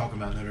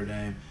 talking about Notre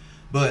Dame,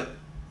 but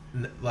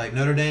like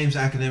Notre Dame's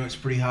academics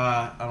pretty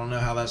high. I don't know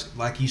how that's,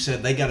 like you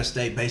said, they got to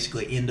stay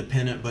basically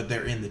independent, but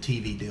they're in the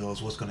TV deal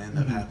is what's going to end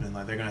up happening.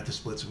 Like they're going to have to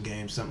split some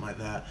games, something like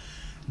that.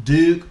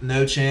 Duke,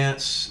 no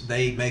chance.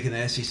 They making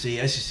the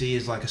SEC. SEC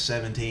is like a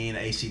 17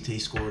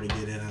 ACT score to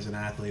get in as an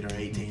athlete, or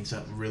 18,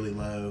 something really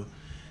low.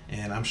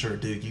 And I'm sure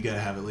Duke, you got to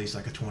have at least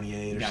like a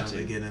 28 or Got something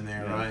to. to get in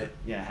there, Yeah. right?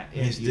 Yeah,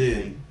 He's you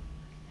dude. think.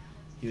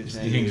 You would Do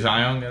think. you think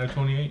Zion got a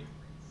 28?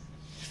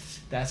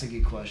 That's a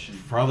good question.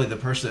 Probably the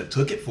person that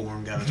took it for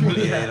him got a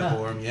 28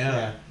 for him.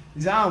 Yeah.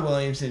 Zion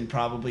Williamson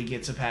probably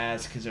gets a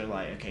pass because they're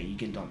like, okay, you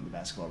can dunk the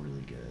basketball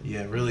really good.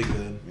 Yeah, really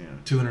good. Yeah.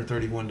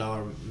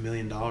 $231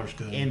 million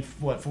good. In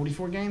what,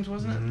 44 games,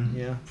 wasn't Mhm. it?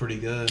 Yeah. Pretty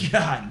good.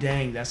 God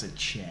dang, that's a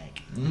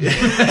check.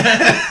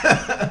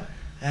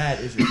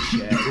 That is a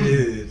check.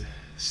 Dude,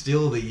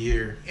 steal of the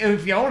year.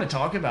 If y'all want to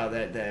talk about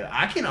that, though,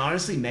 I can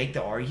honestly make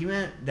the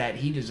argument that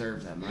he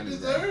deserves that money.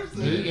 deserves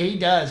though. it. He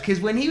does, because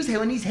when he's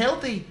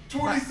healthy,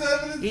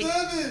 27 and It-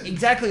 7.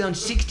 exactly on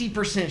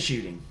 60%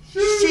 shooting.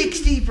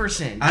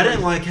 60%. I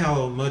didn't like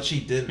how much he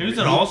didn't. He was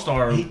an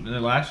all-star he-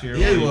 last year.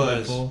 Yeah, when he played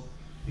was. full.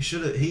 He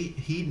should have.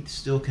 He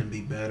still can be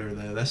better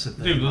though. That's the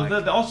thing. Dude,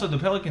 like, also the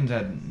Pelicans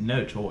had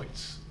no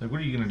choice. Like, what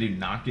are you gonna do?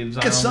 Not give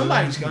Zion? 'Cause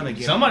somebody's Williamson? gonna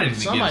give-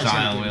 Somebody's gonna somebody's give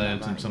gonna Zion give him that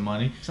Williamson money. some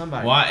money.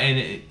 Somebody. Why?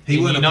 he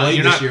and wouldn't have you're played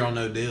you're this not- year on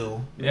no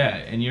deal. Yeah,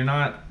 and you're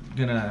not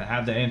gonna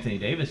have the Anthony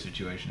Davis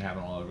situation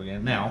happen all over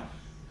again. Now,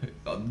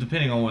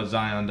 depending on what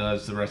Zion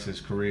does the rest of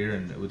his career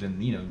and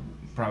within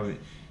probably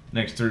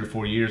next 3 to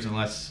 4 years,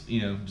 unless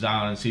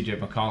Zion and CJ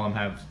McCollum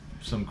have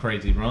some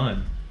crazy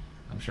run,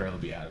 I'm sure he'll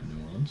be out of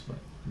New Orleans. But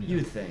You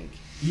would think.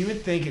 You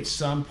would think at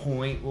some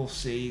point we'll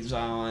see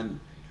Zion,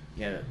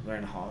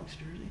 wearing a Hawks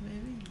jersey,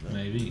 maybe. But-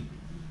 maybe.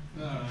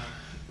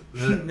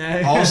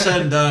 No. All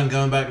said and done,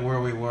 going back to where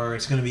we were,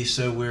 it's going to be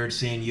so weird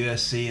seeing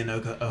USC and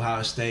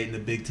Ohio State in the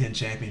Big Ten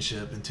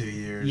championship in 2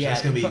 years. Yeah,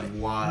 That's going to be but-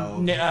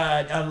 wild.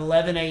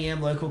 11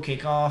 a.m. local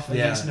kickoff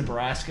against Yeah.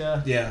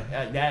 Nebraska. Yeah.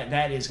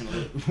 That is going to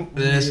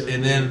look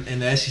And then in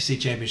the SEC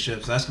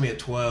championships, that's going to be at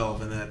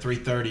 12, and then at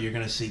 3:30 you're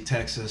going to see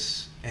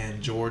Texas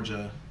and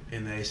Georgia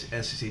in the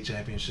SEC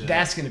championship.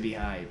 That's going to be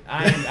hype.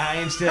 I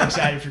am still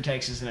excited for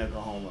Texas and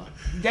Oklahoma.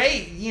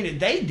 They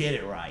did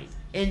it right.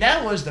 And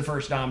that was the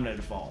first domino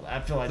to fall.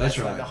 I feel like that's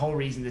That's like right. the whole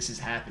reason this is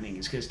happening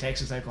is because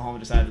Texas and Oklahoma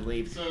decided to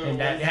leave. So and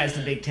that wasn't has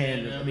the it Big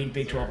Ten, A&M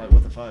Big 12, Missouri? like,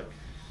 what the fuck?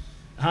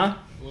 Huh?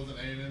 Wasn't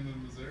A&M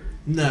in Missouri?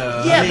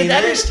 No. Yeah, I but mean,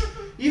 that is-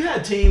 You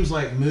had teams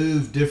like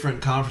move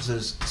different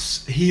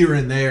conferences here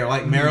and there.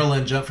 Like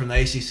Maryland jumped from the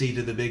ACC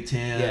to the Big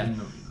Ten. Yeah.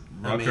 And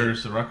I mean-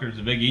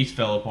 the Big East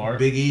fell apart.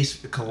 Big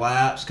East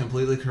collapsed,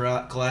 completely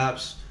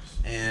collapsed.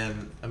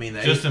 And, I mean,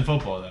 Just in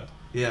football, though.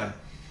 yeah.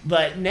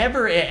 But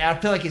never, I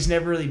feel like it's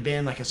never really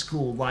been like a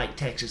school like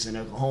Texas and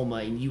Oklahoma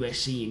and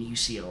USC and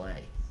UCLA.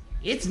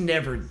 It's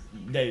never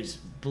those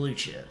blue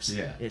chips.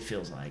 Yeah. It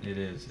feels like. It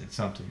is. It's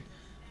something.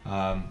 All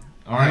How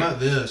right. about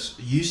this?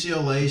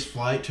 UCLA's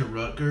flight to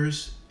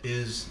Rutgers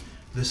is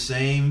the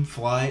same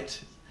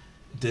flight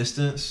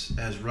distance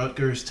as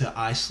Rutgers to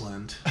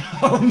Iceland.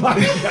 Oh my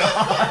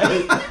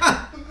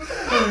god!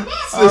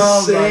 It's the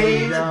Oh my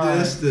same God.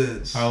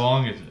 distance. How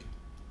long is it?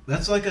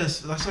 That's like a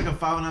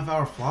 5.5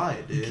 hour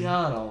flight, dude.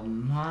 God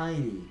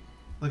almighty.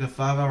 Like a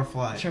 5 hour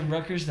flight. From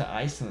Rutgers to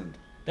Iceland.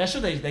 That's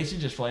what they should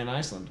just play in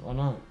Iceland. Why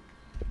not?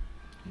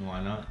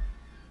 Why not?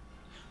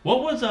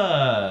 What was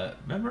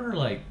remember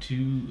like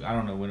I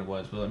don't know when it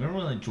was, but remember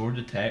when like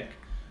Georgia Tech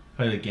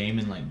played a game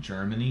in like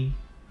Germany?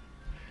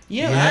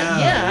 Yeah,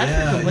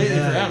 Yeah, I completely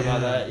yeah, forgot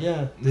about yeah. that.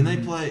 Yeah. Then they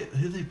play.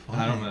 Who they play?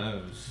 I don't know.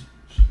 It was,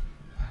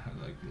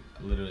 like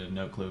literally have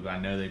no clue, but I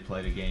know they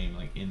played a game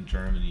like in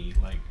Germany,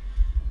 like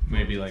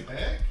maybe like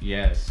Tech?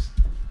 yes,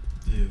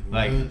 Dude,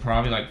 like what?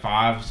 probably like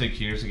 5-6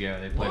 years ago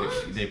they played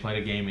What? they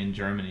played a game in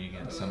Germany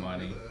against I don't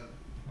somebody. know that.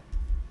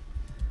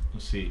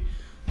 Let's see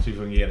if we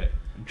can get it.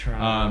 I'm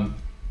trying.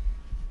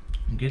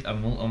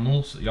 I'm a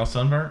little y'all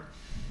sunburnt.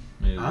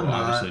 Maybe, I'm well,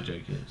 not. obviously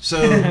Jake is.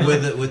 So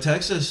with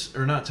Texas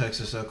or not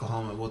Texas,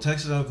 Oklahoma. Well,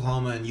 Texas,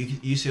 Oklahoma, and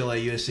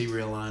UCLA, USC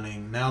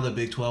realigning. Now the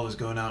Big 12 is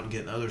going out and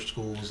getting other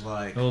schools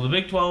like. Well, the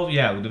Big 12,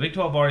 the Big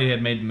 12 already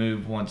had made the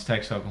move once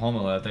Texas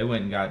Oklahoma left. They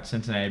went and got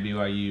Cincinnati,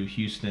 BYU,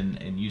 Houston,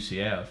 and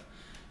UCF.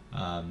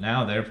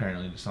 Now they're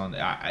apparently just on.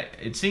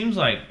 It seems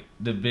like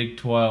the Big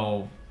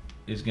 12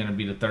 is going to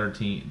be the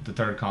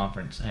third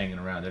conference hanging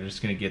around. They're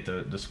just going to get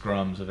the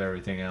scrums of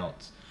everything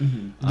else.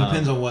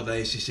 Depends on what the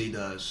ACC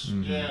does.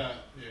 Mhm. Yeah.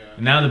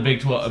 And now the Big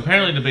 12,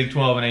 apparently the Big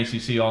 12 and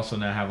ACC also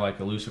now have like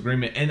a loose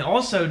agreement. And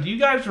also, do you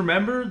guys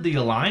remember the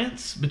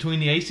alliance between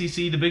the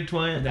ACC, the Big 10,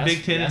 and the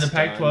That's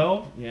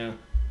Pac-12? done. Yeah.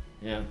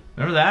 Yeah.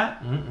 Remember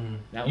that?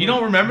 Mm-mm. You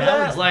don't remember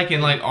that? was- Like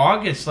in like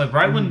August, like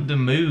right when the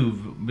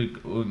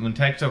move, when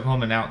Texas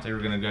Oklahoma announced they were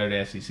going to go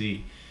to SEC.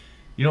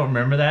 You don't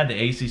remember that? The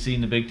ACC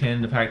and the Big Ten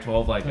and the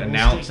Pac-12 like We'll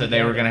announced stick that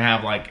they were together. going to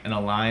have like an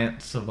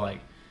alliance of like.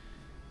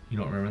 You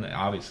don't remember that? It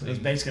Obviously. was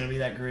basically going to be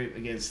that group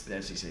against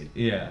the SEC.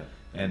 Yeah,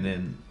 and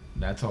then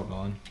that's all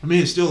gone. I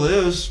mean, it still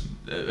is.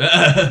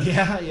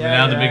 Yeah,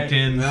 Now the you're Big right.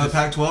 Ten. Now the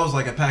Pac-12 is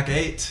like a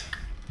Pac-8.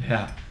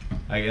 Yeah,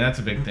 like, that's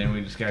a big thing.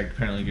 We just got to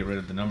apparently get rid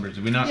of the numbers.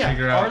 Did we not Yeah,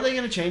 figure are out? they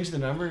going to change the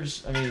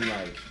numbers? I mean,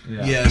 like,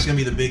 Yeah, it's gonna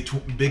be the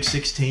Big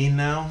 16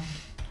 now.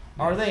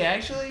 are they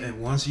actually?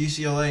 And once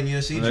UCLA and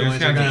USC Well, they're join, just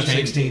they're gonna gonna have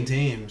change 16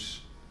 teams.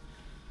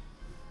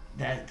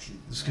 That.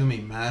 It's gonna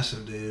be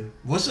massive, dude.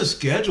 What's the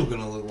schedule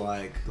gonna look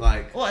like?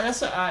 Like, Well,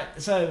 that's what I.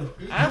 So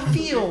Who's I joining the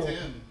Big feel.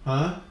 Ten?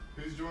 huh?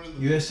 Who's joining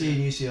the USC Big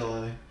and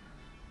UCLA. Ten?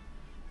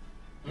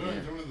 They're not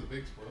Yeah. joining the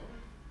Big 12.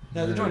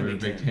 No, they're joining Big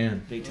Big Ten.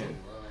 Ten. Big Ten.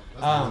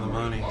 Oh, wow. Um, the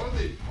money. Why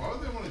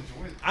would they want to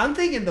join? I'm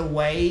thinking the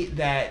way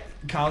that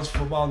college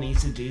football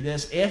needs to do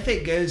this, if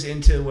it goes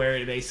into where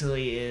it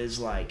basically is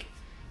like,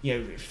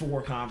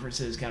 4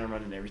 conferences kind of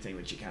running everything,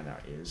 which it kind of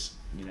is,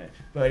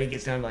 but it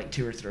gets down to like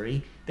 2 or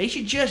 3, they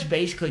should just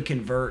basically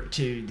convert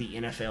to the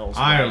NFL's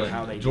way, Ireland.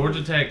 how they do Georgia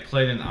it. Tech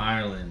played in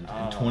Ireland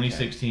Oh, in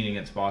 2016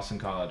 against Boston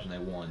College, and they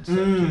won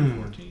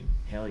 17-14.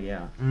 Hell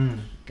yeah.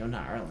 Go to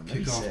Ireland.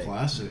 That'd be Kickoff sick.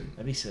 classic.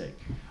 That'd be sick.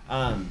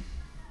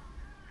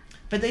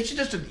 But they should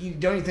just,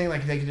 don't you think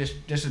like they could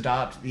just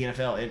adopt the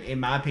NFL? In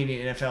my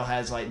opinion, NFL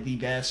has like the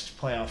best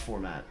playoff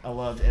format. I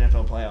love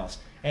NFL playoffs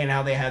and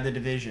how they have the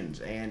divisions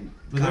and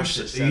But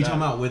conferences are set you up.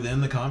 talking about within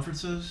the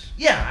conferences?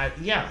 Yeah,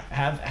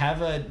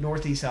 have a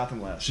Northeast, South,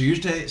 and West. So you're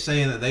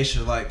saying that they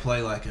should like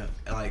play like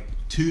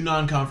 2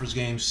 non-conference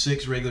games,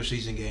 6 regular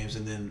season games,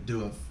 and then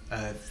do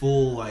a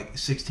full like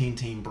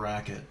 16-team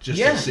bracket just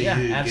to see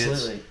who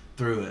absolutely, gets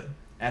through it.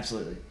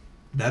 absolutely,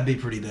 That'd be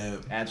pretty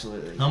dope.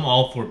 absolutely. I'm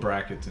all for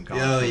brackets in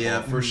college Oh football.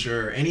 yeah, for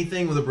sure.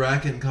 Anything with a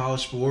bracket in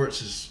college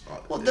sports is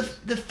Well, the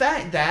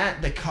fact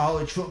that the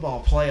college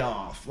football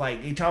playoff,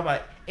 like you talk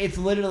about, it's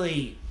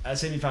literally a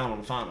semifinal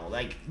and a final.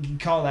 Like you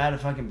call that a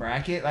fucking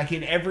bracket. Like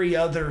in every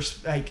other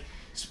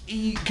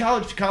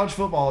college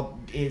football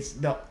is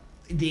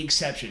the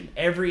exception.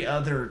 Every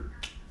other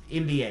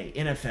NBA,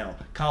 NFL,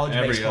 college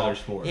Every baseball, other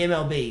sport.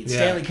 MLB, Yeah.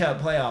 Stanley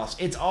Cup playoffs,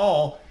 it's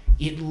all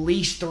at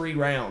least 3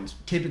 rounds,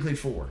 typically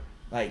 4.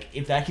 Like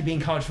if that could be in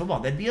college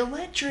football, that'd be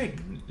electric.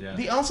 Yeah.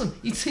 Be awesome.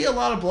 You'd see a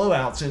lot of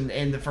blowouts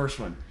in the first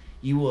one.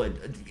 You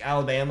would.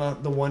 Alabama,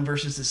 the 1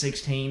 versus the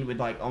 16 would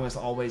like almost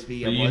always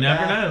be a But you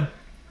never bloodbath. know.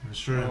 That's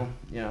true. Well,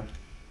 yeah.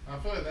 I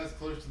feel like that's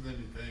closer than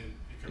you think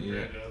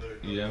compared to other.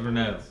 You never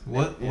know.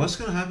 What's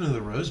gonna happen to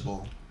the Rose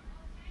Bowl?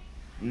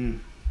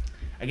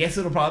 I guess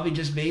it'll probably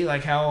just be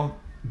like how.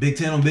 Big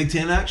Ten on Big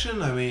Ten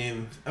action? I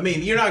mean,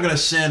 you're not gonna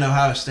send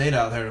Ohio State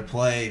out there to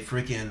play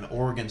freaking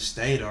Oregon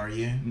State, are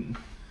you?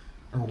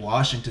 Or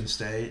Washington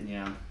State?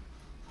 Yeah.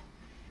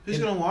 Who's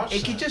gonna watch It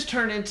that? could just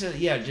turn into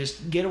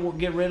just get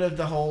rid of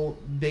the whole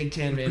Big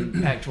Ten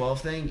and Pac-12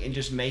 thing and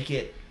just make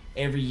it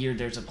every year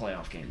there's a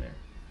playoff game there.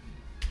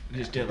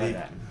 Just do it like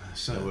that.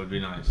 So, That would be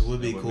nice. It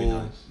would be That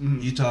cool.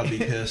 Mhm. Utah'd be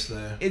pissed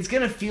there. It's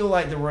gonna feel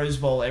like the Rose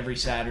Bowl every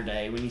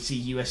Saturday when you see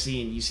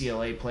USC and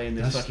UCLA playing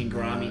those That's fucking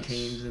grimy nuts.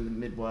 teams in the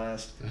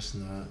Midwest. That's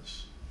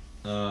nuts.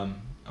 All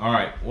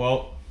right.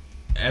 Well,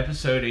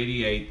 episode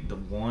 88, the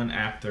one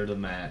after the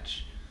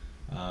match.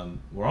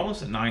 We're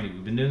almost at 90.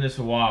 We've been doing this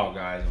a while,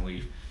 guys, and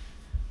we've.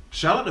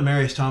 Shout out to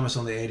Marius Thomas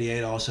on the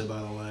 88 also, by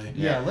the way.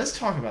 Yeah, let's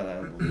talk about that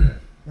a little bit.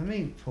 Let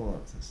me pull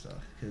up some stuff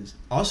because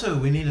Also,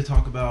 we need to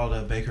talk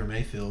about Baker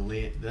Mayfield.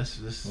 We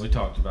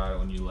talked about it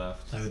when you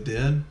left. Oh, it did?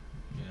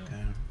 Yeah.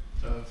 Okay.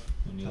 Tough.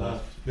 When you Tough.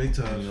 left. Big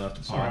tough. When you left the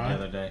It's pod alright. the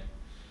other day.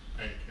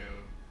 Hey,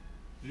 Caleb.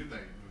 You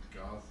think with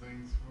golf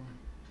things for me?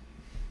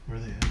 Where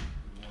are they at? The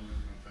one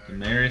in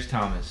my bag. Demarius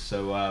Thomas.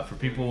 So for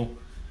people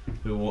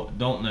who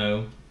don't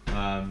know,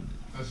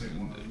 That's it,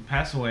 one.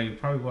 passed away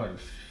probably what?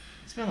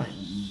 it's been like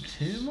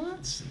 2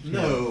 months.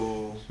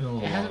 No. It's been a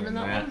little It hasn't longer been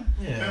than that long.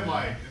 It's Yeah. been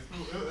like,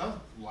 that was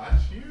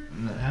last year?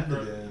 It had to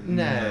be.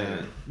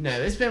 No,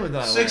 it's been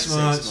with 6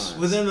 months.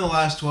 Within the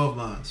last 12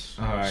 months.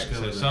 All right, Just go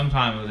so with that.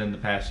 sometime within the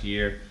past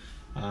year,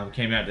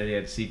 came out that he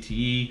had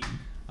CTE.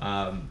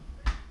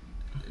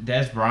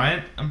 Des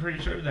Bryant, I'm pretty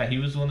sure that he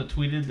was the one that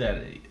tweeted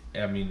that.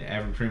 I mean,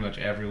 pretty much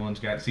everyone's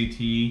got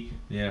CTE.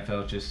 The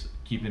NFL is just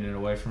keeping it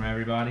away from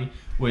everybody.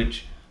 Which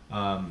Is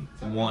that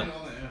really one,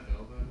 on the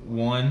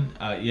NFL,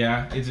 though?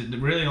 yeah, is it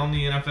really on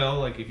the NFL?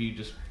 Like if you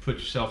just put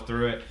yourself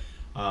through it.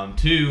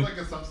 It's Two, like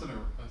assumption of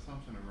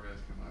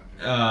risk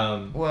in my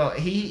opinion. Well,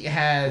 he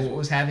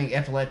was having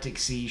epileptic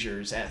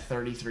seizures at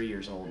 33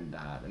 years old and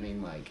died. I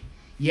mean, like,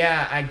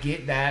 yeah, I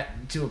get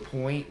that to a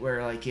point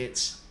where, like,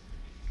 it's,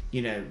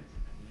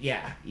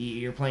 yeah,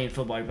 you're playing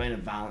football, you're playing a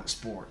violent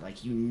sport. Like,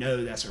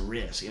 that's a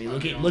risk. I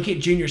mean, look at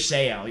Junior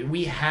Seau.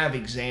 We have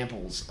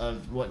examples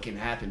of what can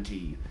happen to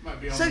you.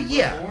 Might be on So, the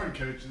yeah. Warren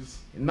coaches.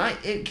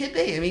 It could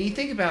be. I mean, you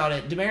think about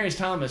it. Demarius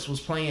Thomas was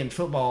playing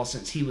football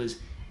since he was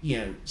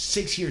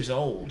 6 years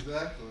old.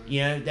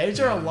 Exactly. Those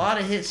are a lot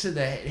of hits to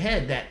the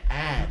head that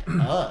add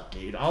up,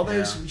 dude. All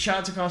those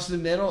shots across the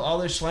middle, all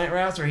those slant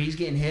routes where he's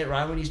getting hit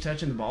right when he's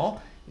touching the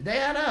ball, they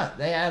add up.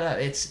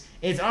 It's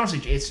honestly,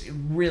 it's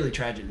really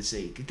tragic to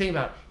see. Think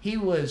about, he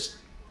was,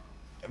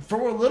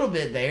 for a little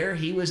bit there,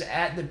 he was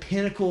at the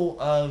pinnacle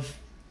of,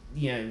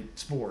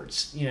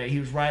 sports. He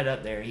was right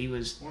up there. He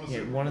was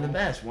one of the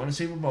best. Won a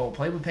Super Bowl.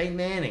 Played with Peyton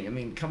Manning. I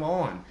mean, come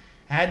on.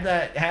 Had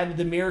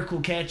the miracle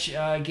catch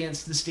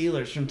against the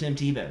Steelers from Tim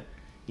Tebow.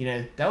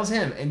 That was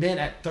him. And then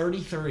at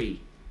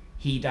 33,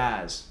 he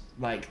dies.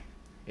 Like,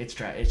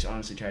 it's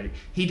honestly tragic.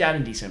 He died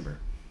in December.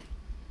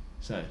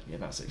 So,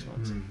 about 6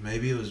 months.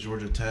 Maybe it was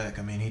Georgia Tech.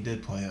 I mean, he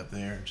did play up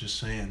there. Just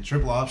saying.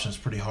 Triple option is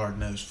pretty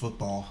hard-nosed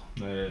football.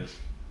 That is.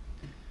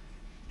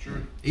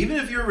 True. Even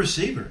if you're a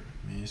receiver.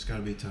 I mean, it's got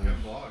to be tough.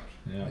 Good block.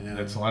 Yeah,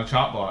 that's a lot of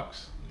chop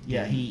blocks.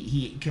 Yeah,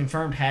 he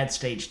confirmed had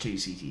stage 2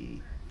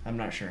 CTE. I'm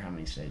not sure how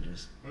many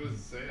stages. What does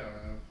it say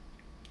I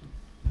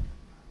have?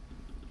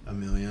 1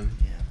 million.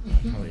 Yeah,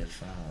 probably a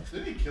 5.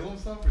 Did he kill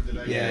himself or did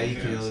I? Yeah, he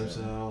kill killed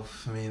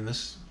himself. I mean,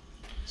 this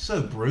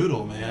so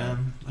brutal,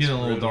 man. That's Getting a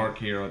little brutal. dark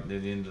here at the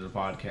end of the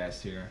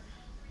podcast here.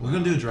 We're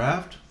gonna do a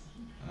draft.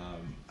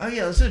 Oh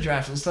yeah, let's do a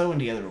draft. Let's throw one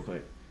together real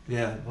quick.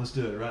 Yeah, let's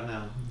do it right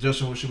now.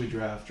 Justin, what should we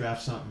draft?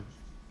 Draft something.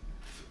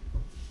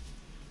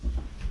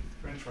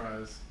 French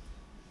fries.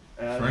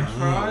 French Oh,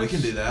 fries? we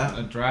can do that.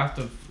 A draft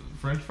of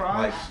French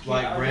fries?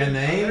 Like brand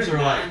names or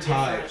like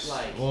types?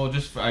 Well,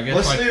 just I guess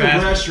Let's like do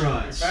fast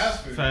restaurants.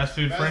 Fast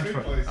food French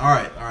fries. places. All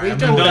right. We've I'm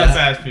done done.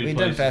 fast food We've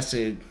done places. fast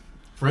food.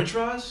 French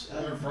fries?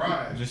 They're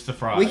fries. Just the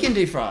fries. We can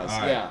do fries. All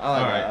right. Yeah, I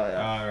like all right. that. I like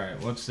that. All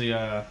right. What's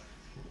the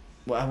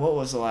What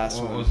was the last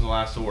what one? was the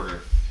last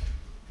order?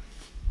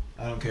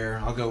 I don't care.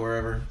 I'll go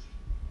wherever.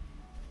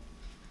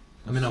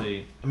 I'm Let's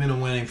see. in a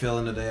winning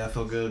feeling today. I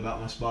feel good about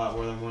my spot,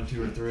 whether I'm 1,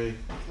 2, or 3.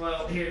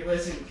 Well, here,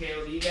 listen,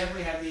 Caleb. You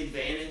definitely have the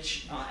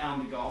advantage on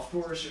the golf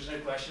course. There's no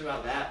question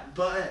about that.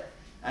 But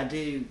I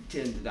do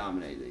tend to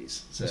dominate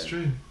these. So. That's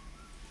true.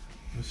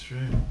 That's true.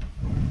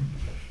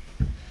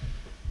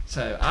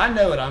 So I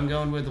know what I'm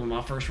going with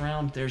my first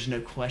round. There's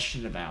no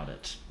question about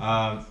it.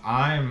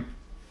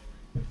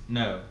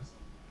 No.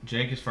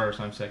 Jake is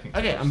first. I'm second.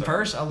 Okay, I'm So-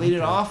 first. I'll lead it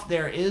Okay. off.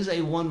 There is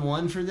a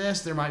 1-1 for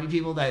this. There might be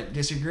people that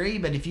disagree,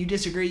 but if you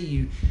disagree,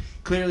 you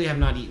clearly have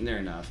not eaten there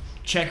enough.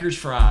 Checkers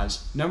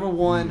fries. Number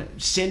 1,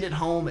 send it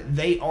home.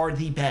 They are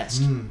the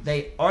best.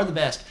 They are the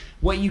best.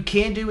 What you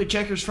can do with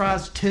Checkers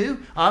fries,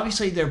 too,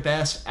 obviously they're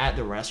best at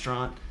the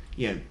restaurant.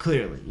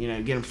 Clearly.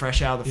 Get them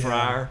fresh out of the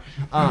fryer.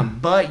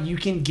 But you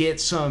can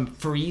get some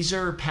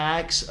freezer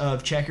packs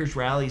of Checkers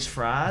Rally's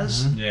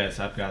fries. Yes,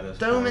 I've got this.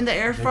 Throw them in the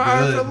air They're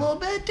fryer good. for a little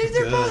bit. Dude,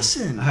 they're Good.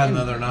 busting. I had And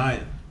another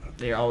night.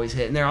 they're always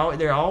hitting.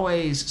 They're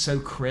always so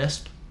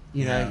crisp.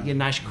 Yeah. You get a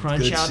nice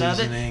crunch Good out of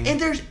it. seasoning.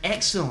 And there's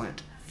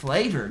excellent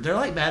flavor. They're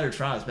like battered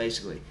fries,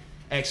 basically.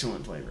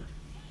 Excellent flavor.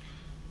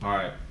 All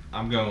right,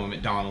 I'm going with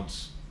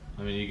McDonald's.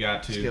 I mean, you got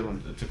It's a good to.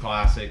 one. It's a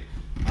classic,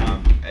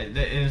 and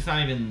it's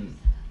not even,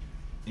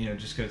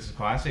 just because it's a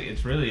classic.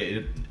 It's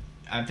really,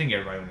 I think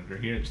everybody would agree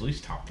here. It's at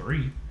least top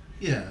 3.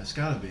 Yeah, it's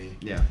got to be.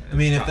 Yeah. I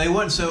mean, if Top- they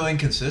weren't so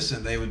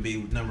inconsistent, they would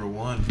be number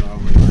 1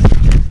 probably.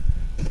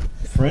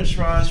 French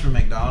fries from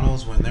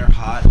McDonald's when they're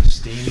hot and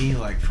steamy,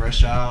 like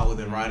fresh out with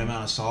the right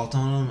amount of salt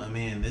on them. I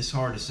mean, it's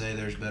hard to say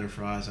there's better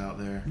fries out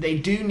there. They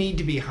do need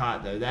to be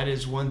hot, though. That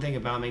is one thing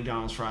about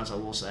McDonald's fries, I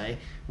will say.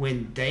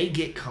 When they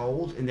get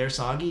cold and they're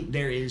soggy,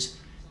 there's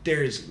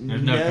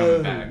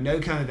no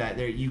coming back.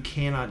 There, you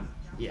cannot.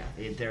 Yeah,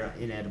 they're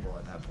inedible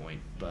at that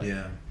point. But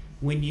Yeah.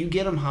 when you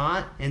get them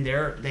hot and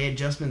they had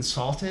just been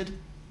salted,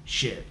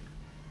 shit.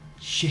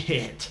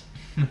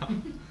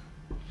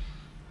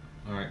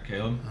 All right,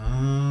 Caleb.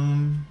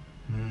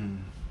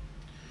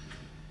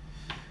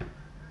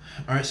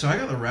 All right, so I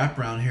got the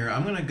wraparound here.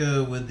 I'm gonna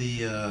go with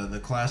the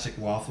classic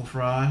waffle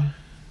fry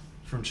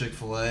from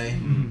Chick-fil-A.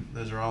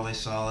 Those are always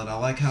solid. I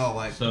like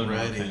how So not a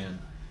bready. fan.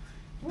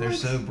 They're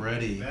so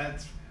bready.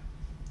 That's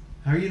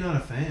How are you not a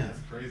fan? that's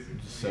crazy.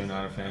 So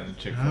not a fan of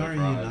Chick-fil-A How are you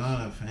fries.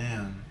 not a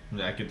fan?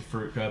 I get the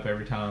fruit cup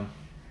every time.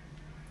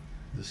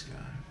 This guy.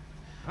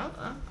 I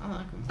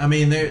like them. I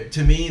mean,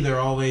 to me, they're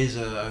always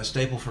a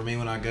staple for me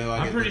when I go.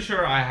 I'm pretty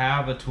sure I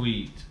have a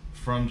tweet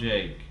from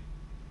Jake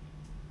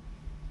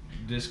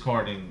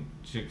discarding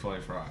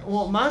Chick-fil-A fries.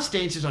 Well, my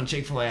stances on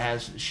Chick-fil-A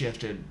has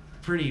shifted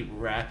pretty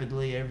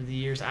rapidly over the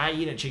years. I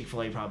eat at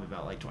Chick-fil-A probably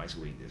about like twice a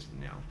week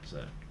now.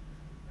 So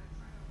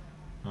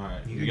All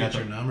right, You can get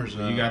your numbers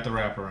up. You got the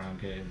wraparound,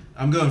 Gabe.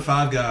 I'm going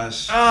Five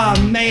Guys. oh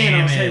man,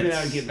 I was Damn hoping it.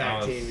 that would get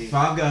back to me.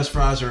 Five Guys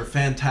fries are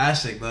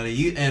fantastic,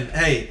 buddy.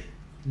 Hey,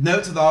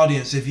 note to the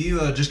audience: if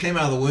you just came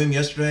out of the womb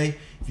yesterday,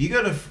 if you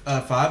go to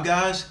Five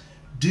Guys,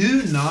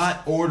 do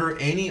not order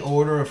any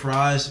order of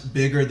fries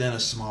bigger than a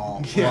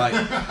small. Like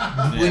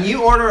when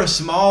you order a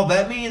small,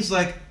 that means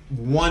like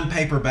one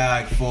paper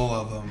bag full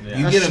of them. Yeah.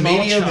 You A get a small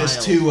medium, it's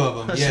child. 2 of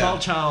them. A Yeah. small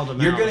child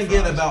amount You're gonna of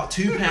get fries. about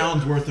 2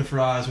 pounds worth of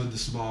fries with the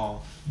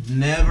small.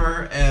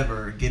 Never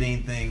ever get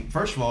anything.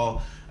 First of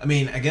all, I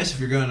mean, I guess if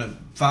you're going to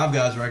Five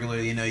Guys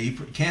regularly, you know, you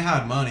can't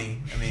hide money.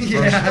 I mean, first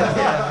Yeah, of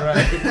all.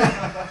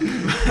 right.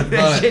 That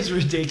But shit's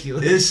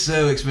ridiculous. it's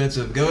so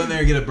expensive. Go in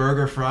there, get a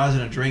burger, fries,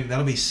 and a drink.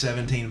 That'll be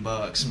 $17.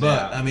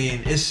 But Yeah. I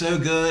mean, it's so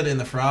good, and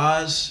the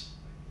fries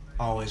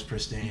always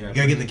pristine. Yeah. You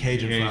gotta get the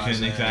Cajun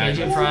fries. in. exactly.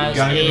 Cajun fries.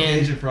 Gotta get the And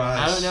Cajun fries.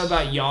 I don't know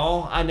about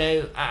y'all. I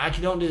know I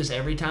don't do this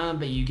every time,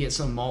 but you get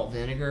some malt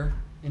vinegar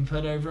and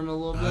put over them a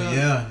little bit. Oh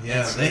yeah.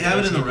 That's- They have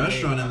it in the that's really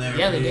restaurant good. in there.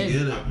 Yeah, they if you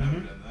do. Get it. I've never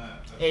done that.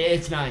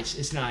 It's nice.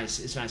 It's nice.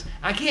 It's nice.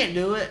 I can't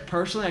do it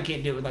personally. I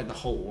can't do it with like the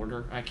whole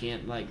order. I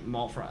can't like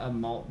malt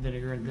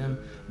vinegar in them.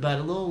 But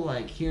a little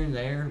like here and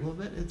there, a little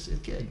bit. It's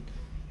good.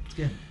 It's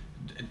good.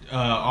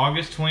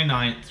 August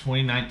 29th,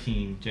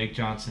 2019, Jake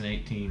Johnson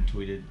 18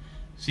 tweeted,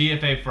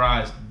 CFA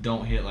fries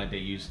don't hit like they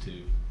used to.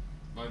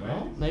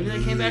 Well, maybe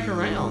they came back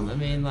around. I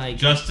mean, like,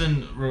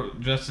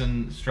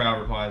 Justin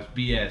Stroud replies,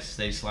 BS,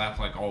 they slap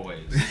like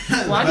always.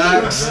 why do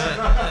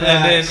you?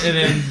 and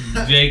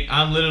then Jake,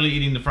 I'm literally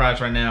eating the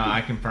fries right now.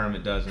 I confirm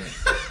it doesn't.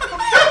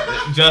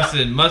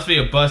 Justin, must be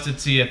a busted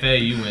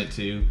CFA you went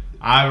to.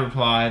 I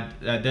replied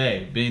that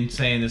day, been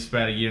saying this for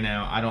about a year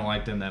now. I don't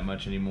like them that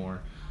much anymore.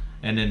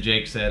 And then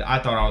Jake said, I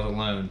thought I was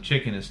alone.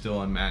 Chicken is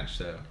still unmatched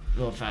though.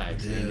 Well,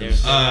 facts. It is.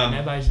 There's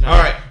nobody's not. all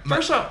right.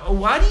 First off,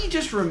 why do you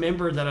just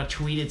remember that I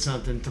tweeted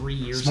something 3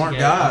 years Smart ago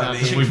guy, about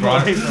man. We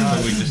brought Chick-fil-A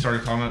fries? we just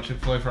started talking about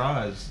Chick-fil-A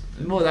fries.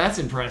 Well, that's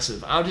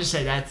impressive. I'll just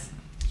say that's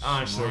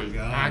honestly, Smart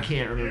guy. I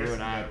can't remember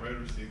what I. Red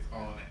receipts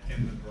on it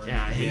in the break.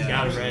 Yeah, he's Yeah,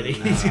 got him ready.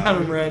 nah. He's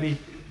got him ready.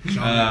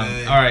 All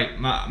All right,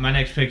 my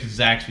next pick is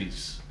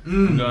Zaxby's.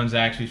 I'm going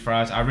Zaxby's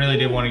fries. I really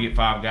did want to get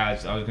Five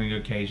Guys. I was going to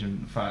go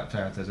Cajun fries.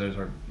 Those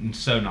are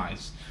so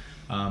nice.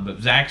 But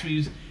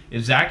Zaxby's,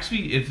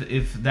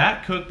 if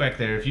that cook back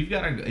there, if you've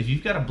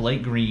got a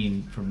Blake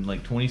Green from like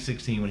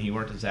 2016 when he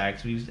worked at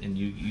Zaxby's, and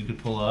you could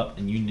pull up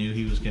and you knew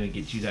he was going to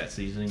get you that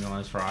seasoning on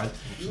his fries,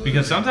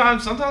 because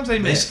sometimes they They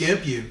miss.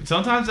 skip you.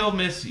 Sometimes they'll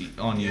miss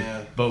on you.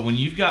 Yeah. But when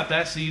you've got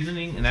that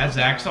seasoning and that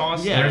Zax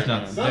sauce, Yeah. there's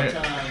nothing. There-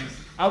 Sometimes.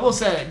 I will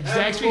say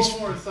Zaxby's.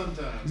 Zaxby's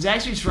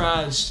Sometimes.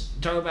 fries.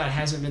 Talk about it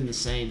hasn't been the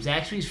same.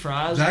 Zaxby's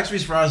fries.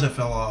 Zaxby's fries that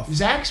fell off.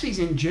 Zaxby's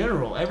in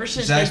general, ever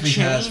since Zaxby's has they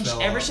changed,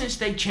 fell ever off. since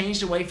they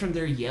changed away from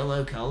their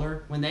yellow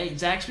color, when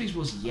Zaxby's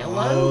was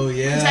yellow. Oh, when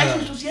yeah.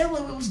 Zaxby's was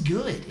yellow. It was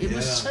good. It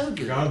was so good.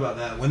 Forgot about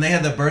that. When they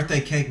had the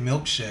birthday cake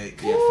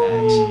milkshake.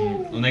 Yeah,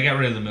 facts. When they got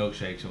rid of the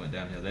milkshakes, it went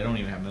downhill. They don't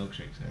even have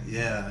milkshakes there.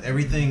 Yeah,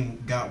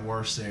 everything got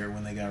worse there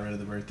when they got rid of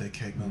the birthday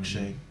cake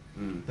milkshake.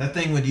 Mm. That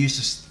thing would used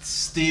to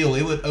steal.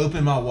 It would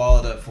open my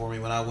wallet up for me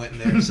when I went in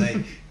there and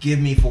say, "Give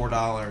me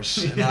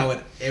 $4," and I would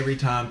every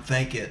time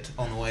thank it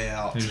on the way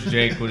out. Here's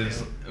Jake with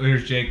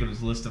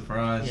his list of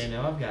fries. Yeah,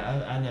 no, I've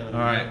got. I know. What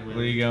All I'm right, going with.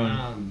 where you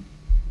going?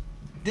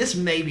 This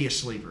may be a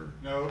sleeper.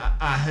 No.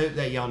 I hope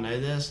that y'all know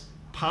this.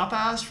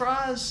 Popeyes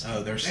fries,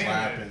 Oh, they're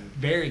slapping.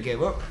 very good.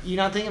 What, you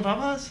not thinking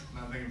Popeyes?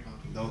 Not thinking about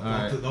it. Don't, All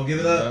right. don't give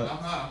it up.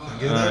 I'm not.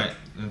 Give All it up. right,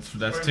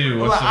 that's two.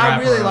 What's Well, the I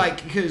wrapper really up?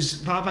 like, because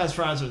Popeyes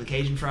fries are the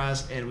Cajun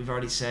fries, and we've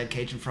already said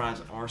Cajun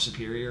fries are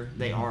superior.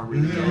 They are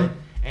really good,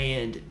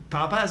 and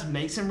Popeyes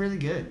makes them really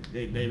good.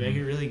 They make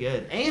it really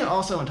good, and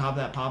also on top of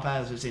that,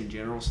 Popeyes just in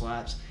general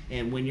slaps.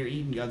 And when you're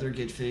eating other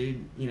good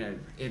food, you know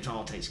it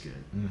all tastes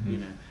good. Mhm. You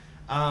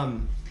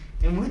know,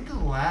 and with the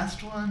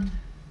last one,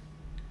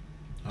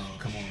 Oh,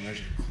 come on. There's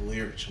a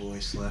clear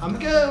choice left. I'm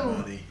out go-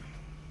 there, buddy.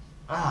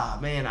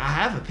 man, I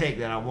have a pick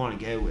that I want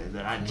to go with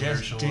that I Clear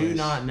just do choice.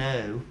 not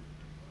know.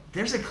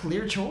 There's a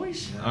clear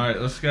choice. Yeah. All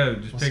right, let's go.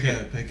 Just Let's pick go.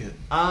 it. Pick it.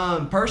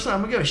 Personally,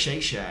 I'm gonna go with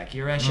Shake Shack.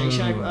 You ever had Shake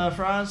Shack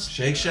fries?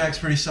 Shake Shack's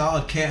pretty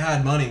solid. Can't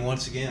hide money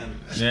once again.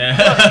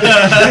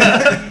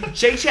 Yeah.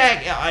 Shake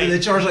Shack, They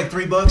charge like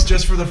 $3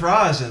 just for the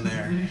fries in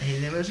there.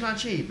 it's not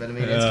cheap, but I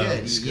mean it's Yeah, good.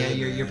 it's Yeah, good,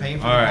 you're man. paying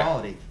for All the right.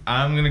 quality.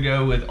 I'm gonna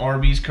go with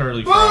Arby's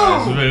curly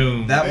fries.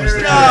 Boom. That was the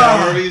There pick. it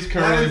is. Arby's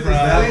curly That fries.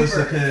 That was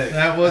the pick.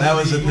 That was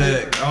the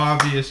the pick.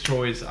 obvious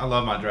choice. I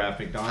love my draft.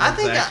 McDonald's, I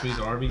think Zaxby's,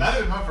 Arby's. That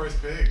is my first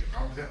pick.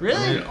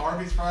 Really? Dude,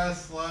 Arby's fries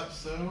slap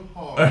so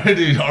hard.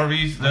 Dude,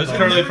 Arby's, those thought-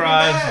 curly Never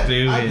fries, been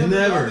do mad. I've it.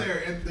 Never. gone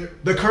there, and they're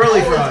The curly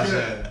always fries,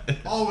 good.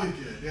 Always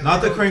good. Yeah,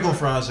 Not the curly crinkle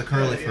fries, the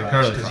curly Yeah, fries.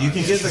 curly Because you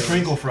can fries. get the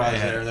crinkle fries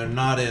Yeah. there. They're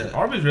not it.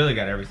 Arby's really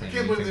got everything. I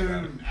can't when you believe they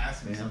think didn't about even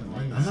ask me something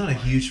like that. I'm not a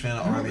huge fan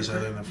of You want Arby's the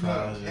other than the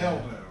crinkle- fries. No,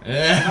 hell no.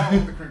 Yeah. Not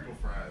with the crinkle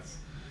fries.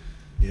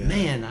 Yeah.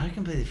 Man, I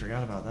completely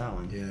forgot about that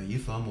one. Yeah, you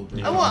fumbled, bro.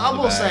 Yeah. I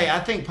will the say,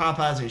 bag. I think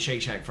Popeyes and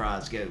Shake Shack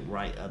fries go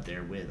right up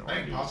there with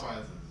I think Arby's. Popeyes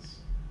is.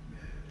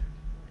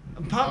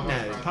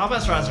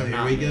 Popeyes fries are Here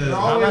not we good. go. They're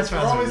Popeyes always, fries they're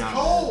are always not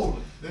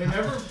cold. They're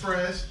never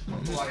fresh.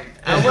 Like,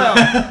 Well,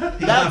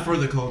 He's that- not for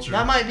the culture.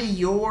 that might be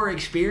your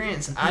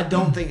experience. I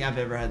don't think I've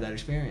ever had that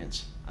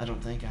experience. I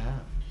don't think I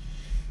have.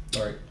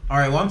 All right. All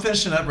right, well, I'm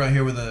finishing up right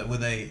here with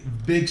a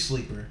big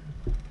sleeper.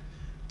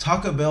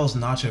 Taco Bell's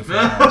nacho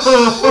fries.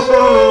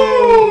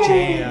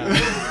 Damn.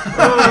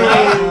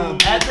 Damn.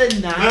 At the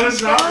 9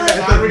 spot?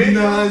 It's not ridiculous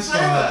nine to say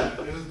that.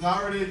 It is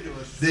not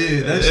ridiculous. to say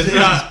Dude, that. those It's things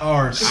not-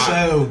 are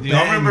so Do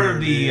y'all remember banger,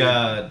 the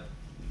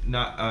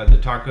dude. the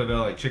Taco Bell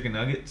like chicken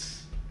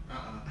nuggets?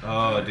 Uh-uh.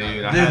 Oh, dude.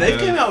 Dude, they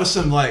came out with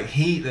some like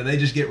heat that they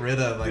just get rid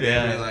of. Like,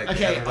 Yeah. every, like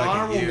Okay, every,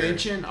 like, a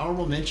year.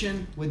 honorable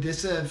mention. Would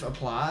this have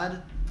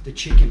applied? The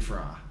chicken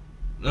fry.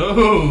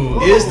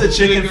 Oh. Is the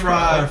chicken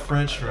fry or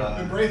French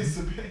fry? Embrace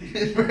the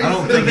bait. I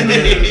don't think it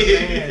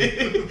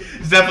is.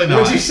 It's definitely not.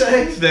 What'd you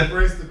say? It's, def-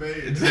 Embrace the bait.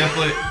 it's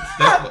definitely.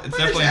 But it's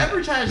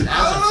advertised as a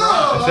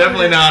fry. It's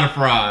definitely not a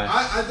fry.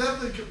 I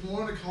definitely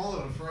want to call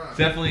it a fry. It's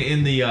definitely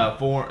in the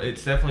form.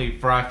 It's definitely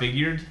fry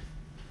figured.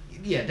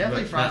 Yeah,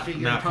 definitely But fry not-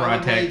 figure. not fry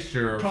probably,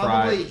 texture or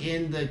probably fry-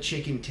 in the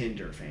chicken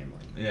tender family.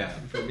 Yeah.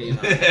 For being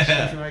honest.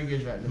 If you want to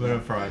get back to But a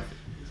that. fry.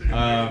 Chicken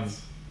Um,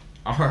 bits.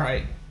 All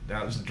right,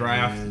 that was the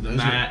draft, Yeah, the those are-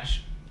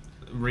 match,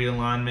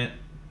 realignment,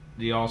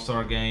 the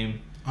All-Star game.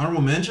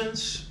 Honorable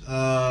mentions.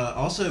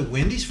 Also,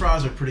 Wendy's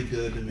fries are pretty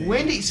good to me.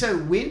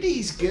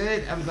 Wendy's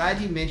good. I'm glad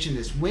you mentioned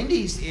this.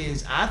 Wendy's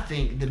is, I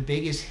think, the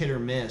biggest hit or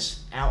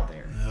miss out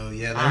there. Oh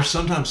yeah, they're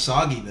sometimes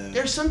soggy though.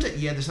 They're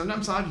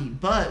sometimes soggy,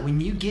 but when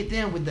you get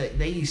them with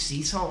they use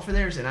sea salt for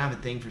theirs, and I have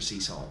a thing for sea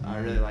salt. I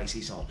really like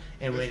sea salt,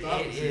 and They when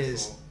stopped it the sea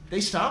is, salt. they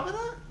stop with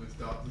that. Let's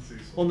stop the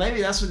Cecil. Well,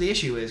 maybe that's what the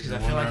issue is because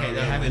I feel like Yeah, they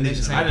haven't been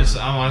Wendy's the is-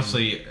 same. I'm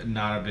honestly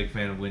not a big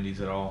fan of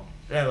Wendy's at all.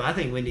 No, I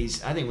think Wendy's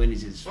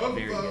is Oh,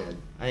 very oh. good.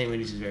 I think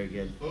Wendy's is very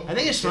good. Oh, I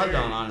think it's slept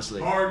carry. on,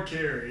 honestly. Hard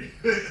carry.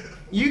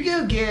 You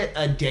go get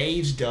a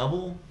Dave's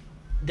double.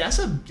 That's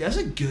a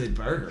good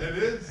burger. It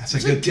is. That's a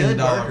It's a good good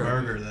 $10 burger.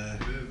 burger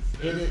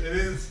though. It is. It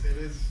is. It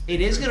is.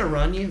 It is gonna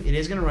run you. It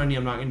is gonna run you.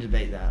 I'm not gonna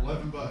debate that.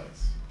 $11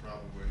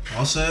 probably.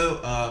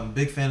 Also,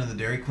 big fan of the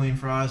Dairy Queen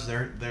fries.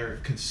 They're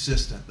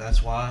consistent.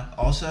 That's why.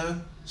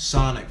 Also,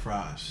 Sonic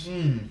fries.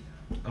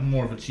 I'm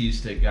more of a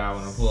cheesesteak guy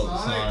when I pull up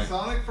the Sonic.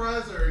 Sonic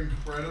fries are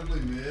incredibly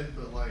mid,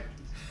 but like,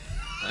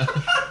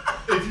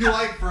 if you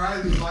like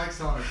fries, you like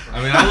Sonic fries.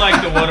 I mean, I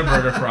like the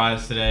Whataburger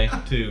fries today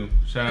too.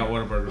 Shout out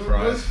Whataburger But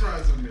fries. most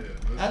fries are mid.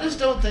 I just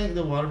don't think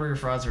the Whataburger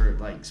fries are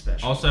like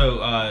special.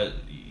 Also,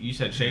 you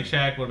said Shake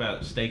Shack. What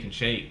about Steak and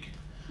Shake?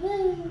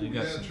 Woo! You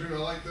got Yeah, some- true. I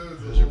like those.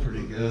 Those are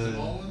pretty good.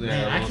 Small ones. Yeah. Man,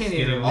 I little can't skinny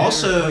even.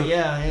 ones. Remember, Also, but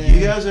yeah, you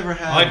guys ever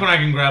had? I like when I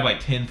can grab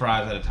like 10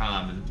 fries at a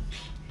time and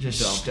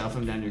just dump. stuff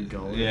them down your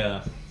gullet.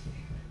 Yeah.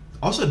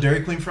 Also,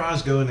 Dairy Queen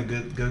fries go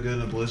good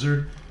in a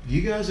blizzard. Have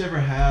you guys ever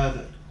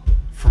had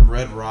from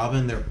Red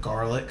Robin their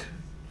garlic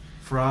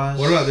fries?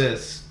 What about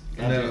this?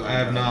 I do No, like I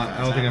have Red not. Robin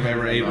I don't think I've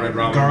ever ate Red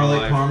Robin. garlic in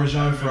my life.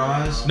 Parmesan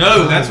fries?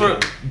 No, that's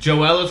what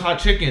Joella's Hot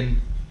Chicken.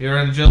 Here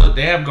in Gillette,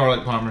 they have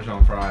garlic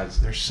Parmesan fries.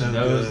 They're so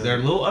good. They're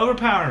a little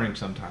overpowering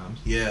sometimes,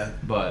 Yeah.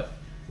 but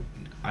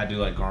I do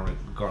like garlic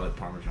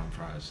Parmesan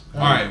fries.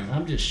 All right.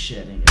 I'm just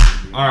shitting.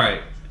 All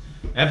right.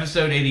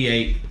 Episode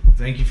 88.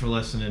 Thank you for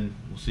listening.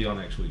 We'll see y'all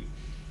next week.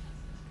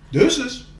 Deuces.